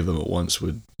three of them at once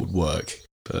would work.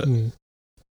 But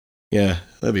yeah,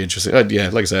 that'd be interesting. Like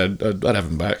I said, I'd have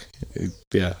him back.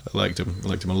 Yeah, I liked him. I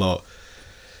liked him a lot.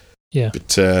 Yeah.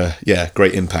 But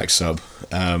great impact sub.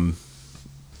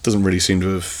 Doesn't really seem to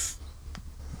have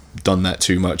done that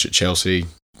too much at Chelsea.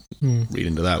 read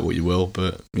into that what you will,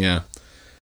 but yeah.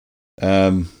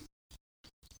 When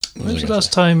was the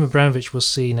last time Abramovich was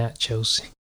seen at Chelsea?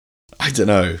 I don't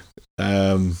know.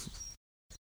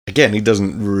 Again, he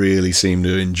doesn't really seem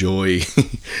to enjoy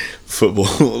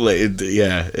football.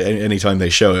 Anytime they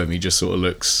show him, he just sort of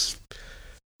looks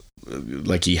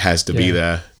like he has to be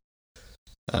there.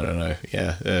 I don't know.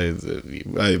 Yeah. I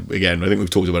think we've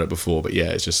talked about it before, but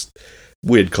yeah, it's just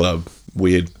weird club,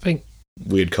 weird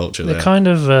culture there. They kind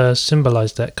of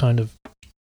symbolise that kind of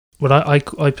what I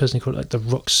personally call it like the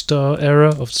rock star era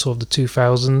of sort of the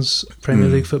 2000s Premier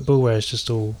League football, where it's just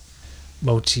all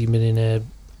multi-millionaire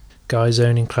guys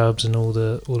owning clubs and all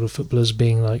the footballers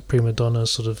being like prima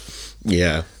donnas, sort of.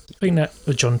 Yeah. I think that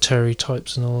John Terry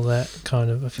types and all that kind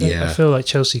of. I feel like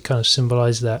Chelsea kind of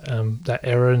symbolised that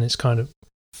era, and it's kind of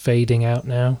fading out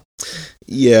now.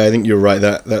 Yeah, I think you're right.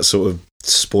 That sort of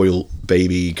spoiled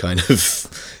baby kind of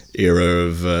era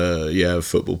of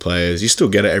football players. You still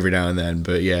get it every now and then,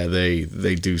 but yeah, they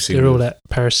do seem. They're all at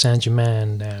Paris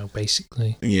Saint-Germain now,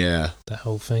 basically. Yeah, that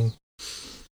whole thing.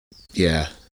 Yeah.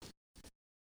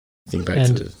 Think back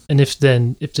and if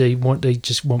they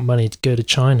just want money to go to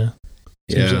China.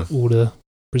 Seems like all the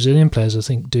Brazilian players I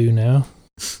think do now.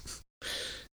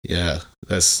 Yeah,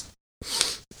 that's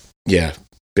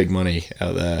big money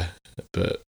out there,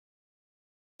 but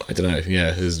I don't know.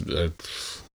 Yeah,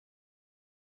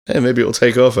 maybe it'll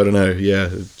take off. I don't know. Yeah,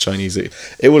 Chinese.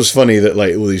 It was funny that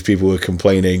like all these people were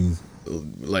complaining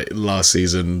like last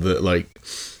season that like,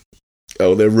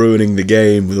 oh, they're ruining the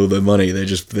game with all their money. They're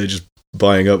just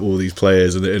buying up all these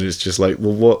players, and it's just like,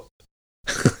 well, what?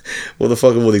 What the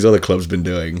fuck have all these other clubs been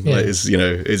doing? Yeah. Like,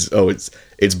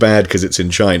 it's bad because it's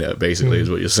in China. Basically, is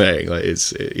what you're saying. Like, You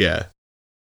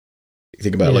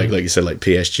think about like you said, like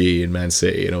PSG and Man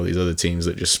City and all these other teams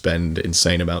that just spend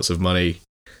insane amounts of money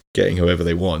getting whoever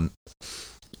they want.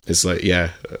 It's like,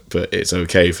 but it's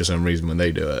okay for some reason when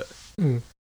they do it. I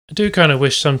do kind of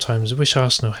wish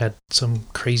Arsenal had some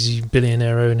crazy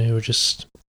billionaire owner who would just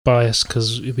buy us,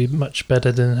 because it'd be much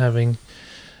better than having.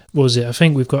 What was it? I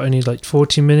think we've got only like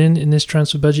 40 million in this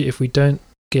transfer budget. If we don't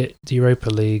get the Europa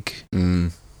League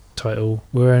title,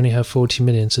 we'll only have 40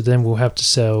 million. So then we'll have to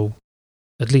sell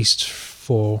at least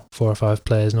four or five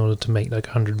players in order to make like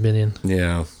 100 million.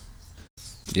 Yeah,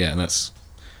 and that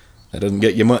doesn't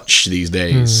get you much these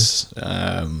days.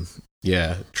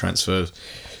 Transfer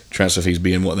fees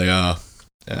being what they are.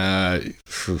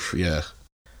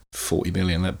 40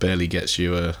 million, that barely gets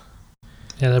you a.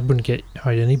 Yeah, that wouldn't get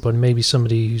anybody. Maybe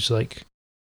somebody who's like.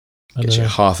 Gets you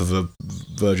half of a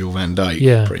Virgil van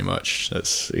Dijk, pretty much.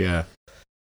 That's,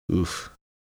 oof.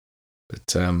 But,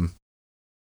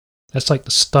 that's like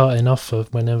the starting offer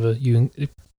whenever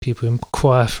people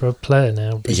inquire for a player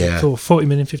now. Yeah. 40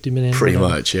 million, 50 million. Pretty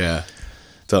much, yeah.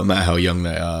 Doesn't matter how young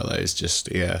they are. Like, it's just,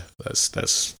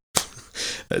 that's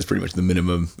pretty much the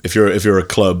minimum. If you're a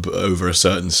club over a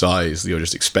certain size, you're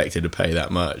just expected to pay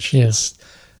that much. Yeah. It's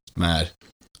mad.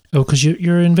 Oh, because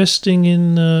you're investing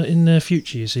in their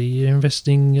future. You see, you're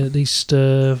investing at least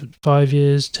 5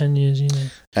 years, 10 years. You know.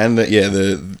 And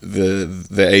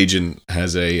the agent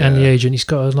has a. And the agent, he's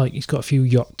got a few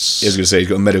yachts. I was going to say he's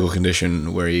got a medical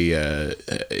condition where he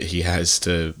has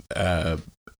to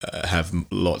have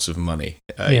lots of money.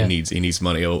 He needs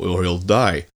money or he'll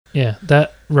die. Yeah,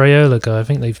 that Raiola guy. I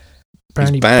think they've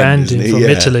apparently banned him from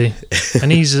Italy,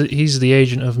 and he's the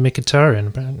agent of Mkhitaryan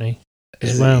apparently.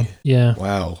 As well, yeah.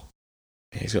 Wow,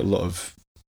 he's got a lot of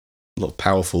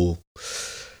powerful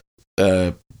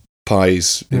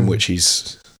pies in which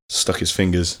he's stuck his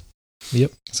fingers.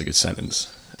 Yep, that's a good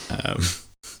sentence.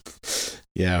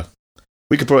 Yeah,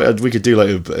 we could do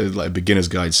like a beginner's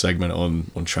guide segment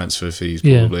on transfer fees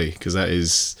probably, because that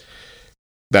is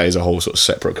a whole sort of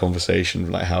separate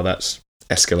conversation, like how that's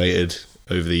escalated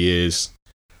over the years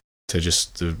to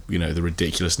just the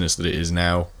ridiculousness that it is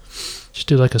now. Just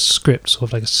do like a script, sort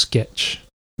of like a sketch.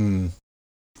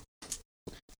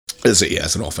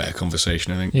 It's an off-air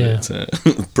conversation, I think. Yeah. It's a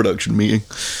production meeting.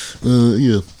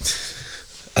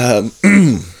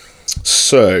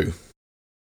 So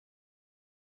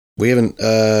we haven't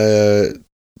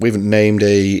named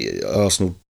a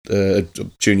Arsenal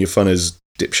Junior Funners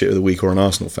dipshit of the week or an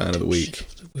Arsenal fan of the week.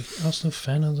 Arsenal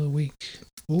fan of the week.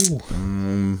 Ooh.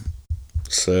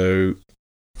 So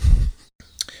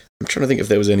I'm trying to think if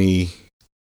there was any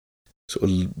sort of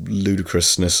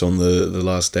ludicrousness on the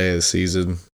last day of the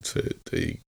season for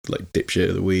the like dipshit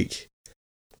of the week.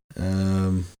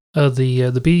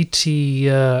 The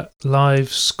BT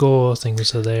live score thing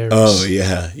was hilarious. Oh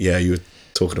yeah, you were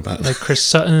talking about like Chris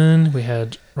Sutton. We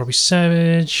had Robbie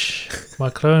Savage,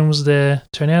 Michael Owen was there,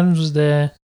 Tony Adams was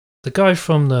there, the guy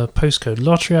from the postcode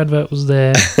lottery advert was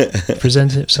there,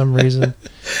 presenting it for some reason.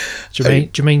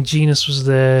 Jermaine Genius was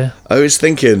there. I was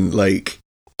thinking, like,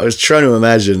 I was trying to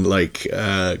imagine, like,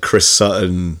 Chris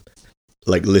Sutton,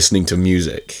 like, listening to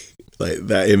music. Like,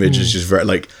 that image is just very,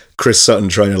 like, Chris Sutton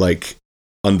trying to, like,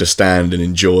 understand and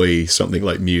enjoy something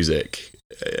like music.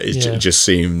 It just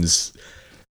seems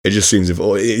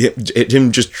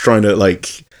him just trying to,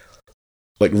 like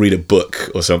read a book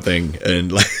or something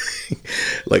and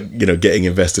getting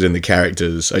invested in the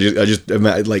characters. I just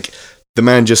imagine, like, the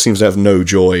man just seems to have no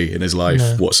joy in his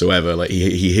life whatsoever. Like,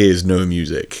 he hears no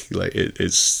music. Like,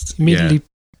 it's immediately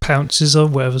pounces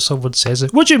on whatever someone says.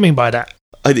 What do you mean by that?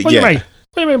 What do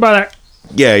you mean by that?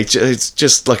 Yeah, it's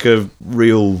just like a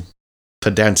real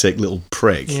pedantic little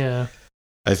prick. Yeah,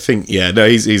 I think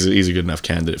he's a good enough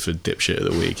candidate for dipshit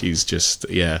of the week. He's just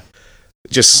and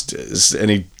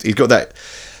he's got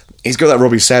that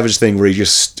Robbie Savage thing where he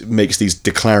just makes these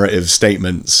declarative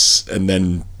statements and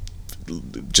then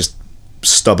just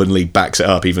stubbornly backs it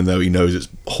up even though he knows it's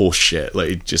horse shit. Like,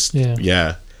 it just you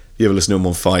ever listen to him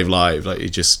on 5 Live, like, it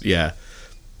just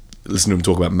listen to him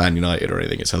talk about Man United or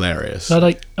anything, it's hilarious. I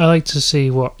like to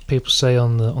see what people say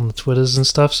on the Twitters and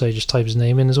stuff, so you just type his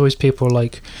name in. There's always people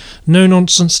like, no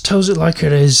nonsense, tells it like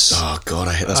it is. Oh god,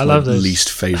 that's my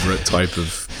least favourite type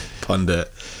of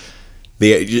pundit.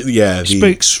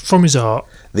 Speaks from his heart.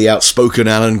 The outspoken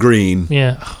Alan Green.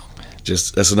 Yeah.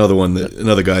 Just, that's another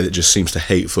guy that just seems to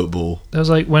hate football. That was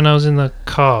like when I was in the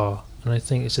car, and I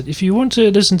think it said, if you want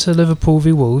to listen to Liverpool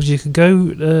v Wolves, you could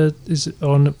go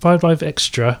on 5 Live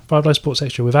Sports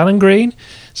Extra with Alan Green.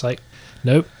 It's like,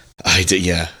 nope. I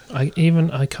can't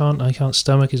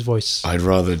stomach his voice. I'd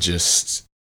rather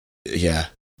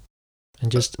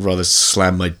rather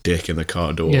slam my dick in the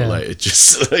car door. Yeah. Like,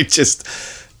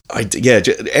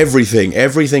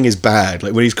 everything is bad.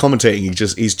 Like, when he's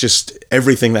commentating, he's just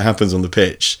everything that happens on the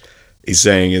pitch, he's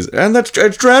saying it's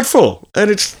dreadful,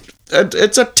 and it's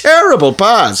a terrible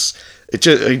pass.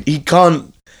 He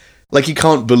can't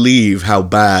believe how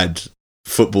bad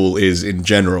football is in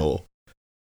general.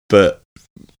 But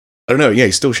I don't know. Yeah,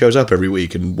 he still shows up every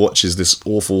week and watches this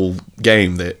awful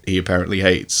game that he apparently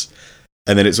hates,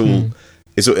 and then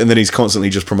and then he's constantly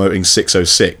just promoting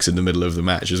 606 in the middle of the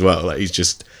match as well. Like, he's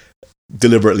just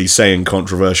deliberately saying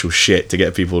controversial shit to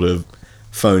get people to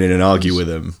phone in and argue with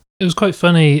him. It was quite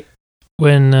funny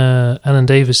when Alan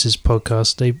Davis's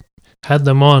podcast, they had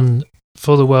them on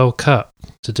for the World Cup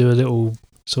to do a little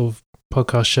sort of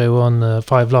podcast show on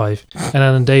 5 Live, and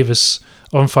Alan Davis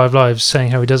on 5 Live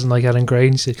saying how he doesn't like Alan Gray.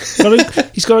 He said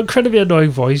he's got an incredibly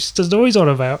annoying voice, doesn't know what he's on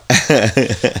about.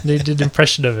 And they did an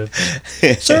impression of him.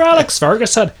 Sir Alex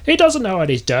Ferguson, he doesn't know what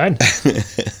he's doing.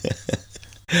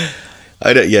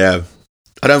 I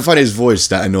don't find his voice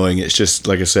that annoying. It's just,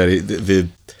 like I said,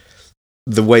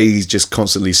 the way he just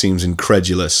constantly seems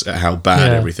incredulous at how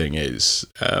bad everything is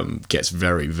gets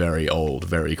very, very old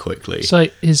very quickly. So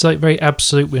he's like very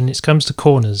absolute when it comes to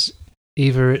corners.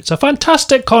 Either it's a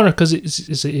fantastic corner because if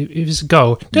it's a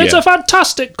goal, it's a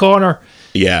fantastic corner.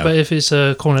 Yeah. But if it's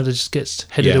a corner that just gets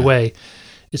headed away,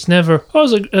 it's never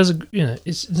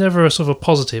it's never a sort of a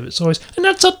positive. It's always, and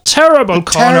that's a terrible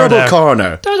corner. Terrible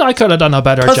corner. I could have done a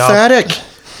better Pathetic. job.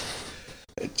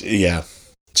 Yeah.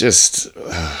 Just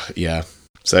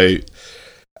So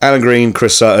Alan Green,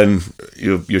 Chris Sutton,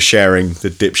 you're sharing the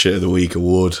Dipshit of the Week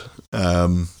award.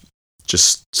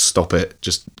 Just stop it.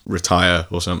 Just retire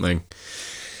or something.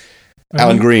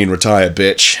 Alan Green, retire,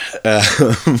 bitch.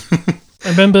 I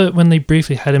remember when they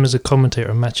briefly had him as a commentator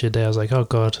on Match of the Day. I was like, oh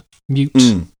god, mute.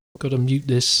 Got to mute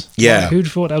this. Yeah. Who'd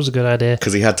thought that was a good idea?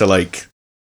 Because he had to, like,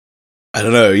 I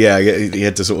don't know. Yeah, he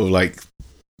had to sort of like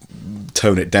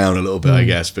tone it down a little bit, I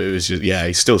guess. But it was just,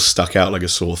 he still stuck out like a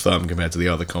sore thumb compared to the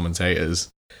other commentators.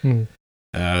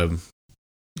 Yeah.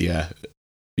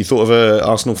 You thought of a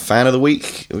Arsenal fan of the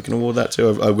week? We can award that to.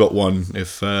 I've got one.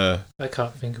 If I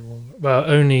can't think of one. Well,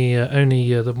 only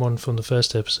the one from the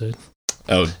first episode.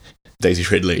 Oh, Daisy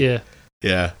Ridley.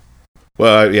 Yeah.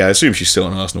 Well, I assume she's still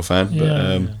an Arsenal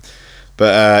fan.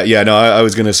 But I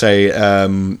was going to say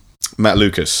Matt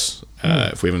Lucas.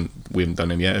 If we haven't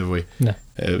done him yet, have we? No.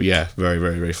 Very, very,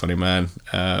 very funny man.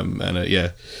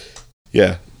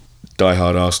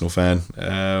 Die-hard Arsenal fan.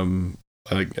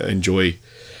 I enjoy.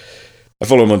 I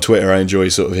follow him on Twitter. I enjoy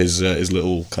sort of his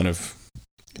little kind of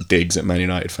digs at Man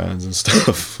United fans and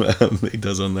stuff he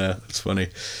does on there. It's funny.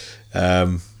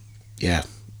 You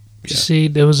see,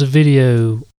 there was a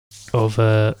video of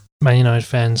Man United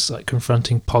fans like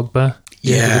confronting Pogba at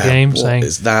the end of the game, saying, "What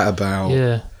is that about?"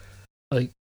 Yeah, like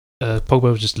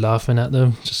Pogba was just laughing at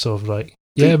them, just sort of like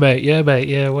Yeah, mate.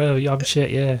 Yeah, well, I'm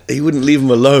shit. Yeah. He wouldn't leave him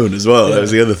alone as well. Yeah. That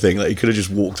was the other thing. Like, he could have just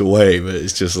walked away, but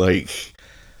it's just like,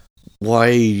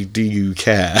 why do you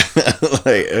care?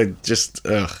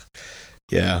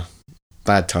 Yeah,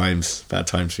 bad times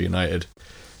for United,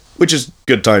 which is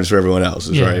good times for everyone else.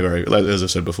 It's very, very, like, as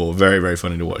I've said before, very, very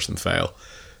funny to watch them fail.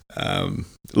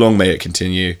 Long may it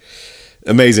continue.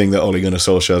 Amazing that Ole Gunnar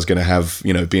Solskjaer is going to have,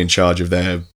 be in charge of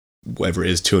their, whatever it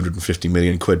is, 250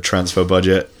 million quid transfer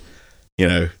budget.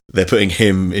 They're putting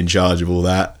him in charge of all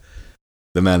that.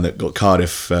 The man that got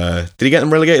Cardiff, did he get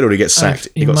them relegated or did he get sacked?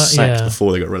 He got sacked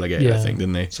before they got relegated, I think,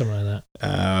 didn't he? Something like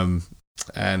that.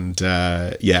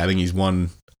 I think he's won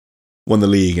the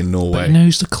league in Norway. But he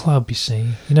knows the club, you see.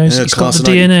 He knows he's got the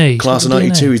DNA. Class of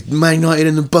 92. He's Man United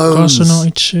in the bones. Class of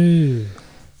 92.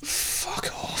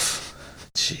 Fuck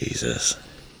off. Jesus.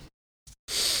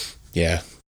 Yeah.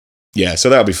 Yeah, so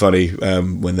that'll be funny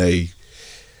when they...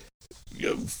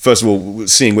 First of all,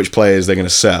 seeing which players they're going to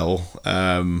sell.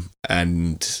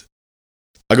 And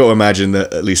I got to imagine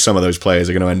that at least some of those players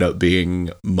are going to end up being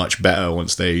much better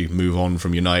once they move on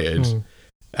from United.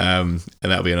 And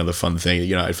that'll be another fun thing that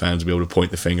United fans will be able to point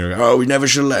the finger and go, we never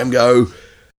should have let him go.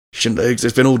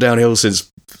 It's been all downhill since,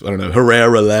 I don't know,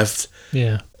 Herrera left.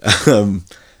 Yeah.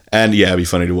 And yeah, it'd be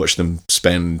funny to watch them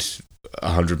spend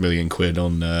 100 million quid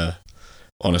on a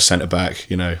centre back,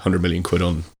 100 million quid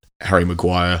on Harry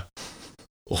Maguire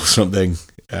or something,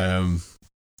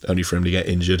 only for him to get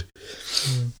injured.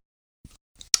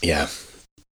 Yeah,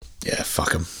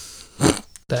 fuck him.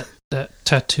 That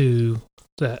tattoo,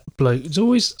 that bloke. It's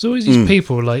always these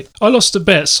people like, I lost a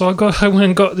bet, so I went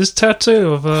and got this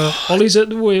tattoo of Ollie's at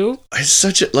the wheel. It's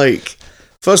such a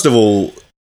First of all,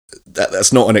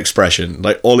 that's not an expression.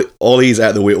 Like Ollie's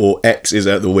at the wheel or X is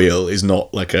at the wheel is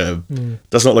not like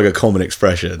that's not like a common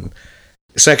expression.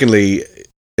 Secondly,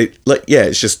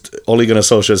 it's just Ole Gunnar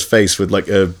Solskjaer's face with like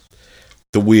the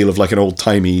wheel of like an old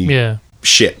timey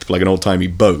ship, like an old timey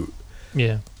boat.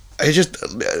 Yeah, it just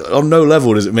on no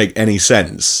level does it make any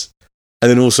sense. And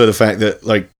then also the fact that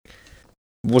like,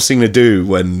 what's he gonna do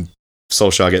when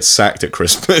Solskjaer gets sacked at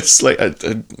Christmas?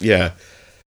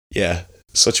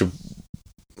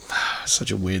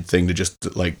 Such a weird thing to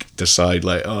just like decide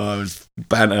like, oh, it's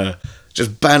banter,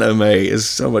 just banter, mate. There's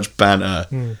so much banter.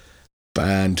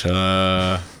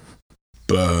 Banter.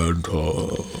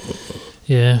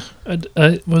 Yeah,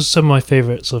 it was some of my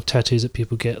favourite sort of tattoos that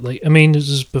people get. Like, I mean, this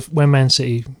is when Man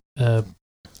City, I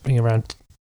think around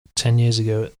 10 years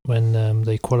ago, when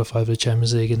they qualified for the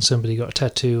Champions League, and somebody got a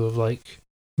tattoo of like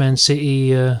Man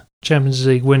City Champions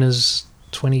League winners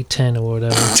 2010 or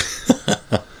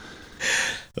whatever.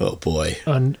 Oh boy!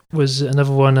 And was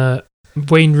another one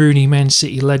Wayne Rooney, Man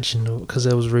City legend, because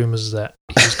there was rumours that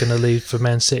he was going to leave for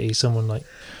Man City. Someone like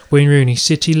Wayne Rooney,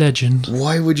 City legend.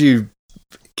 Why would you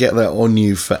get that on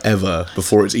you forever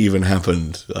before it's even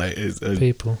happened? Like,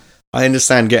 people. I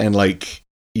understand getting like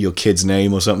your kid's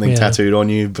name or something tattooed on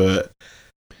you, but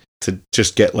to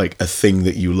just get like a thing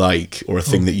that you like or a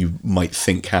thing that you might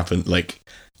think happened, like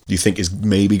you think is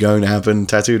maybe going to happen,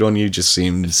 tattooed on you, just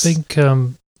seems. I think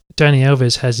Dani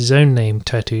Alves has his own name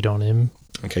tattooed on him.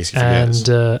 In case he forgets.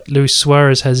 And Luis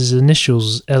Suarez has his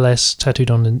initials LS tattooed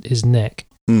on his neck.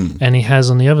 And he has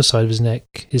on the other side of his neck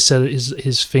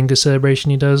his finger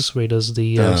celebration he does, where he does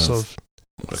the sort of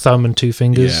thumb and two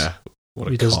fingers. Yeah.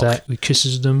 He does that. He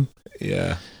kisses them.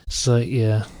 Yeah. It's like,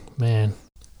 yeah, man.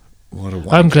 What a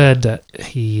wanker. I'm glad that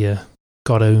he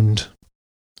got owned.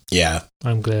 Yeah.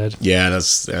 I'm glad. Yeah,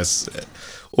 that's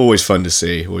always fun to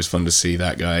see. Always fun to see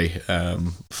that guy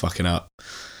fucking up.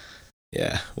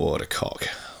 Yeah, what a cock.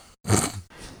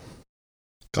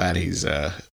 Glad he's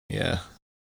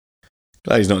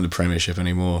glad he's not in the Premiership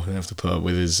anymore. They have to put up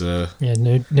with his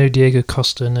no Diego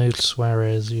Costa, no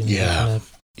Suarez. We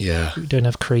don't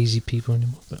have crazy people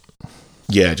anymore. But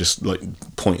yeah, just like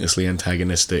pointlessly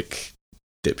antagonistic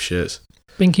dipshits.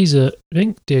 I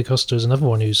think Diego Costa is another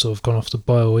one who's sort of gone off the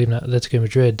boil, even at Atletico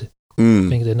Madrid. I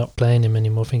think they're not playing him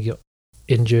anymore. I think he got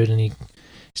injured and he's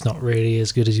not really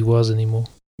as good as he was anymore.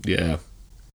 Yeah.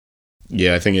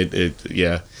 Yeah, I think at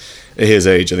his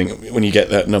age, I think when you get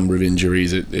that number of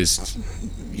injuries,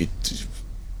 you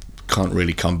can't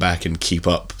really come back and keep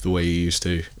up the way you used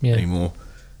to anymore.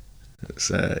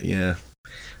 It's, I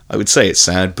would say it's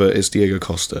sad, but it's Diego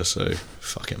Costa, so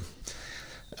fuck him.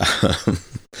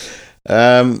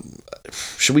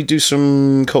 Should we do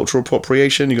some cultural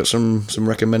appropriation? You got some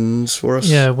recommends for us?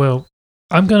 Yeah, well,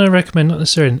 I'm going to recommend not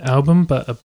necessarily an album, but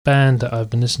a band that I've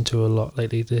been listening to a lot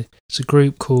lately. It's a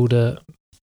group called or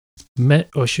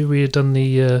should we have done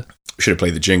the... should have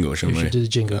played the jingle, shouldn't we? We should do the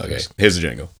jingle. Okay, first. Here's the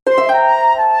jingle.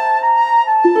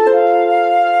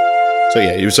 So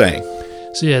yeah, you were saying?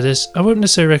 So yeah, I wouldn't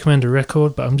necessarily recommend a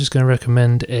record, but I'm just going to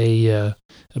recommend a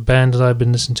band that I've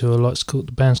been listening to a lot.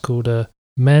 The band's called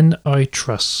Men I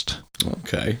Trust.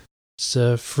 Okay. It's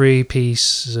a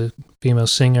 3-piece. There's a female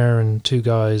singer and 2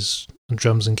 guys on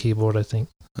drums and keyboard, I think.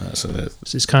 So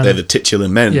they're the titular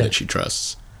men that she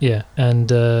trusts. Yeah,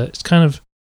 and it's kind of,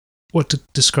 what to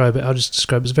describe it? I'll just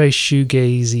describe it. It's very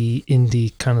shoegazy,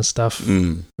 indie kind of stuff.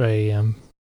 Very,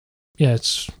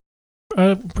 it's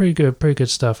pretty good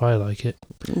stuff. I like it,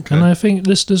 and I think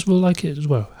listeners will like it as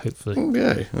well. Hopefully.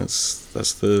 Okay,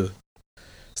 that's the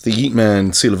Yeet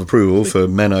Man seal of approval for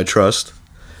Men I Trust.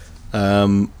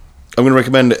 I'm going to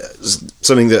recommend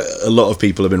something that a lot of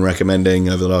people have been recommending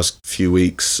over the last few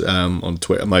weeks on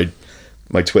Twitter.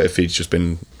 My Twitter feed's just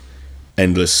been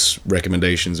endless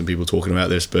recommendations and people talking about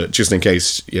this, but just in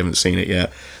case you haven't seen it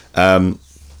yet,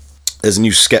 there's a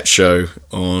new sketch show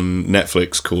on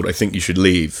Netflix called I Think You Should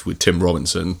Leave with Tim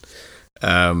Robinson.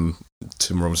 Tim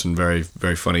Robinson, very,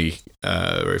 very funny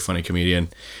comedian.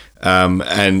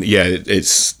 And yeah,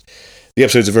 the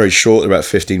episodes are very short. They're about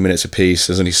 15 minutes a piece.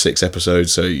 There's only 6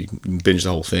 episodes, so you can binge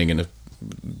the whole thing in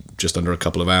just under a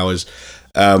couple of hours.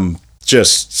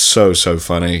 Just so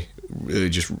funny. Really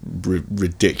just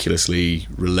ridiculously,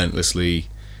 relentlessly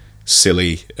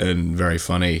silly and very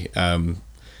funny.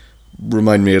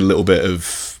 Remind me a little bit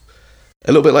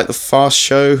like the Fast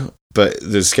Show, but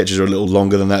the sketches are a little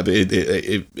longer than that. But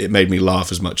it made me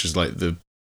laugh as much as like the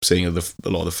seeing of a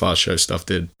lot of the Fast Show stuff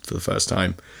did for the first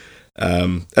time.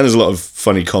 And there's a lot of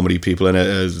funny comedy people in it.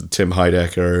 There's Tim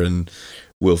Heidecker and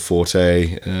Will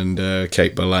Forte and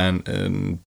Kate Berlant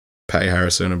and Patty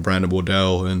Harrison and Brandon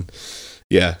Wardell and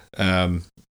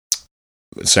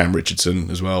Sam Richardson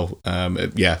as well.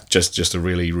 Just a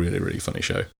really, really, really funny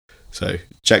show. So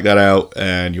check that out,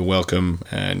 and you're welcome.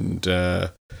 And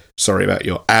sorry about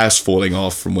your ass falling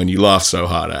off from when you laughed so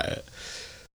hard at it.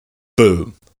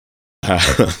 Boom.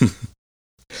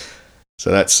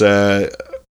 So that's about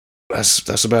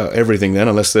everything then.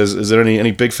 Unless is there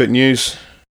any Bigfoot news?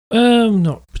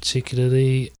 Not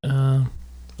particularly. I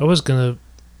was gonna,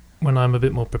 when I'm a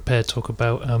bit more prepared, talk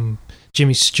about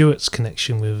Jimmy Stewart's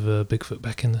connection with Bigfoot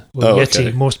back in the Yeti,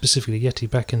 okay. More specifically Yeti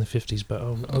back in the 50s, but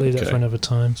I'll leave that for another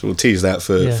time. So we'll tease that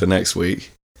for next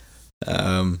week.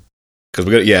 Because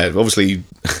we've got, obviously,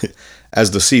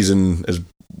 as the season is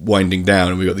winding down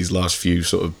and we've got these last few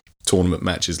sort of tournament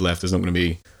matches left, there's not going to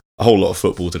be a whole lot of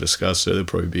football to discuss, so there'll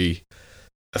probably be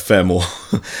a fair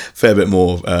bit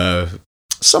more.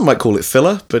 Some might call it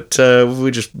filler, but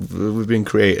we've been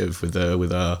creative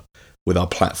with our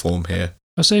platform here.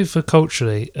 I say for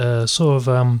culturally, sort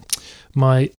of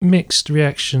my mixed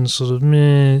reaction, sort of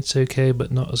meh, it's okay,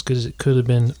 but not as good as it could have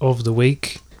been of the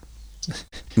week.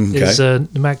 Okay. Is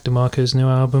Mac DeMarco's new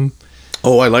album.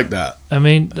 Oh, I like that. I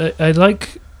mean, I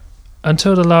like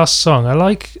until the last song. I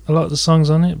like a lot of the songs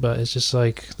on it, but it's just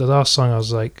like the last song. I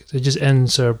was like, it just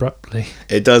ends so abruptly.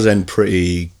 It does end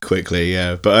pretty quickly,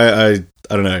 yeah. But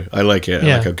I don't know. I like it.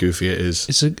 I like how goofy it is.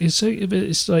 It's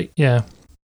like yeah.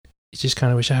 You just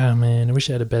kind of wish, I wish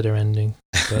it had a better ending.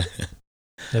 But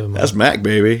never mind. That's Mac,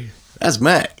 baby. That's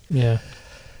Mac. Yeah.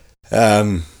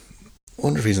 I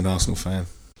wonder if he's an Arsenal fan.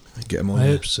 I'd get him on. I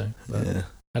hope so. Yeah.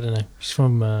 I don't know. He's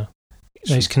from.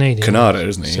 He's Canadian. Canada,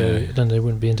 isn't he? So I don't know. They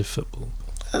wouldn't be into football.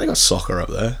 They got soccer up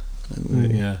there.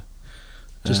 Yeah.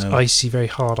 Just icy, very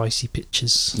hard, icy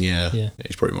pitches. Yeah.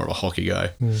 He's probably more of a hockey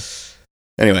guy.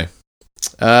 Anyway,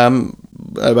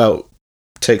 about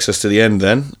takes us to the end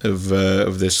then of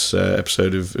this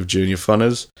episode of Junior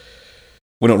Funners.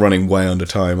 We're not running way under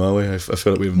time, are we? I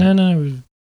feel like we've no,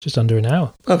 just under an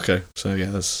hour. Okay, so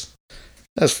yeah, that's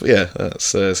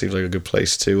seems like a good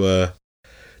place to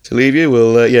leave you.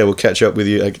 We'll catch up with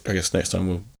you. I guess next time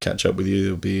we'll catch up with you.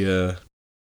 It'll be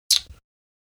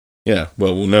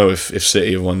we'll know if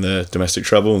City have won their domestic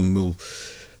treble, and we'll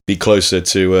be closer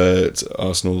to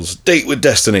Arsenal's date with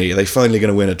destiny. Are they finally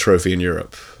going to win a trophy in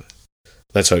Europe?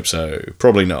 Let's hope so.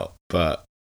 Probably not, but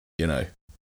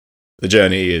the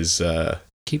journey is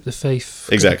keep the faith.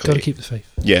 Exactly, got to keep the faith.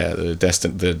 Yeah,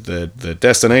 the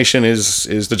destination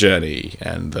is the journey,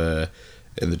 and the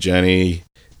journey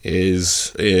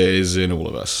is in all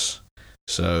of us.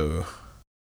 So,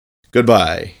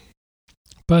 goodbye.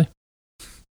 Bye.